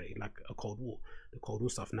gets elevated like a Cold War. The Cold War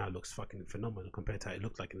stuff now looks fucking phenomenal compared to how it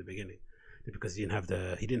looked like in the beginning, because he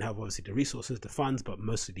didn't have obviously the resources, the funds, but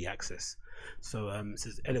mostly the access. So it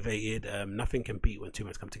says elevated, nothing can beat when two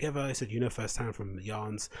minds come together. It said, you know, firsthand from the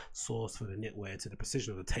yarns source for the knitwear to the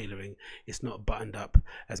precision of the tailoring, it's not buttoned up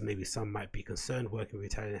as maybe some might be concerned working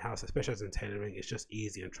with Italian house, especially as in tailoring. It's just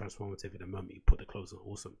easy and transformative in the moment you put the clothes on.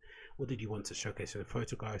 Awesome. What did you want to showcase? So the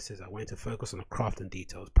photograph says, I wanted to focus on the craft and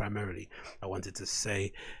details primarily. I wanted to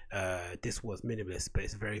say this was minimalist, but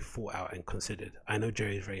it's very thought out and considered. I know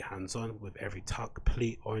Jerry is very hands-on with every tuck,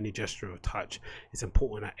 pleat, or any gesture of touch. It's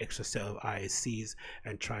important that extra set of eyes sees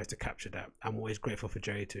and tries to capture that. I'm always grateful for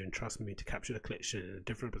Jerry to entrust me to capture the collection in a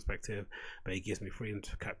different perspective, but he gives me freedom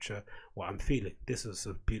to capture what I'm feeling. This was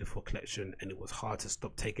a beautiful collection, and it was hard to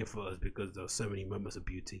stop taking photos because there were so many moments of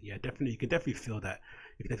beauty. Yeah, definitely, you can definitely feel that.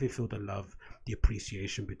 You can definitely feel the love, the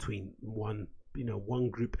appreciation between one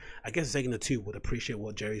group. I guess Zegna too would appreciate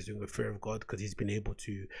what Jerry's doing with Fear of God, because he's been able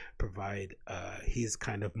to provide his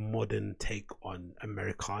kind of modern take on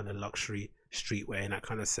Americana luxury streetwear in that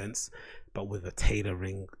kind of sense, but with a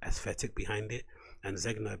tailoring aesthetic behind it. And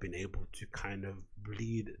Zegna have been able to kind of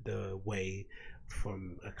lead the way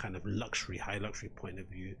from a kind of luxury, high luxury point of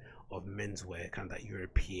view of menswear, kind of that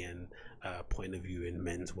European point of view in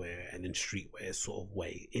menswear and in streetwear sort of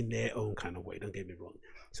way, in their own kind of way, don't get me wrong.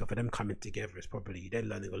 So for them coming together, it's probably, they're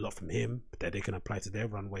learning a lot from him that they can apply to their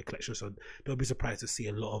runway collection. So don't be surprised to see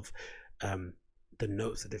a lot of the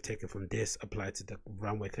notes that they've taken from this applied to the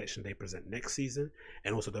runway collection they present next season.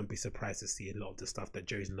 And also don't be surprised to see a lot of the stuff that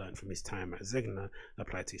Jerry's learned from his time at Zegna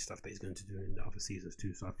applied to his stuff that he's going to do in the other seasons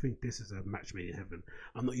too. So I think this is a match made in heaven.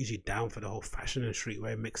 I'm not usually down for the whole fashion and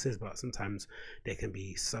streetwear mixes, but sometimes there can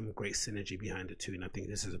be some great synergy behind it too, and I think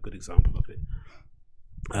this is a good example of it.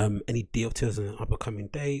 Any details on an upcoming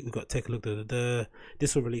date? We've got to take a look at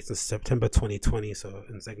this will release in September 2020, so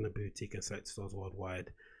in Zegna boutique and select stores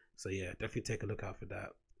worldwide. So yeah, definitely take a look out for that.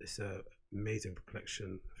 It's an amazing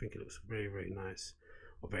collection. I think it looks very, very nice.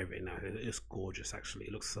 Or very, very nice. It's gorgeous actually.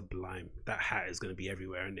 It looks sublime. That hat is going to be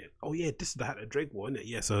everywhere, isn't it? Oh yeah, this is the hat that Drake wore, isn't it?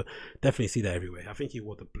 Yeah, so definitely see that everywhere. I think he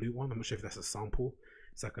wore the blue one. I'm not sure if that's a sample.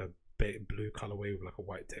 It's like a blue colorway with like a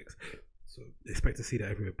white text. So expect to see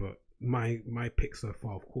that everywhere. But my pick so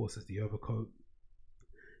far, of course, is the overcoat,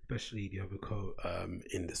 especially the overcoat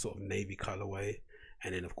in the sort of navy colorway,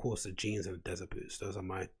 and then of course the jeans and the desert boots. Those are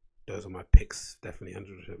my picks, definitely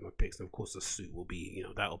 100% my picks. And of course the suit will be, you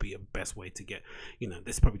know, that'll be a best way to get, you know,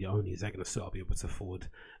 this is probably the only Zegna suit I'll be able to afford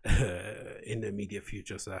in the immediate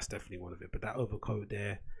future, so that's definitely one of it. But that overcoat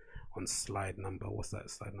there on slide number, what's that,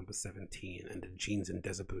 slide number 17, and the jeans and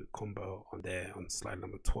desert boot combo on there on slide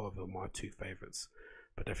number 12 are my two favorites.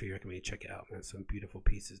 But definitely recommend you check it out, man. Some beautiful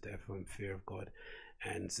pieces there from Fear of God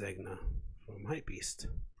and Zegna from Hypebeast.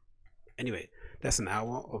 Anyway, that's an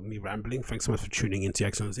hour of me rambling. Thanks so much for tuning into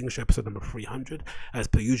Agostinho Zinga Show, episode number 300. As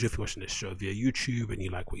per usual, if you're watching this show via YouTube and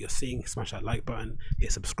you like what you're seeing, smash that like button,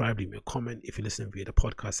 hit subscribe, leave me a comment. If you're listening via the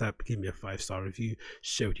podcast app, give me a 5-star review,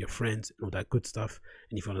 share with your friends, and all that good stuff.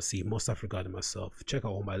 And if you want to see more stuff regarding myself, check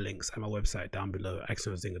out all my links at my website down below,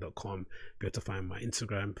 agostinhozinga.com. Be able to find my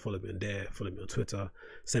Instagram, follow me on there, follow me on Twitter,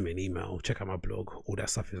 send me an email, check out my blog, all that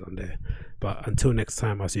stuff is on there. But until next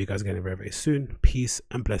time, I'll see you guys again very, very soon. Peace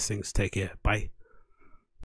and blessings. Take care. Bye.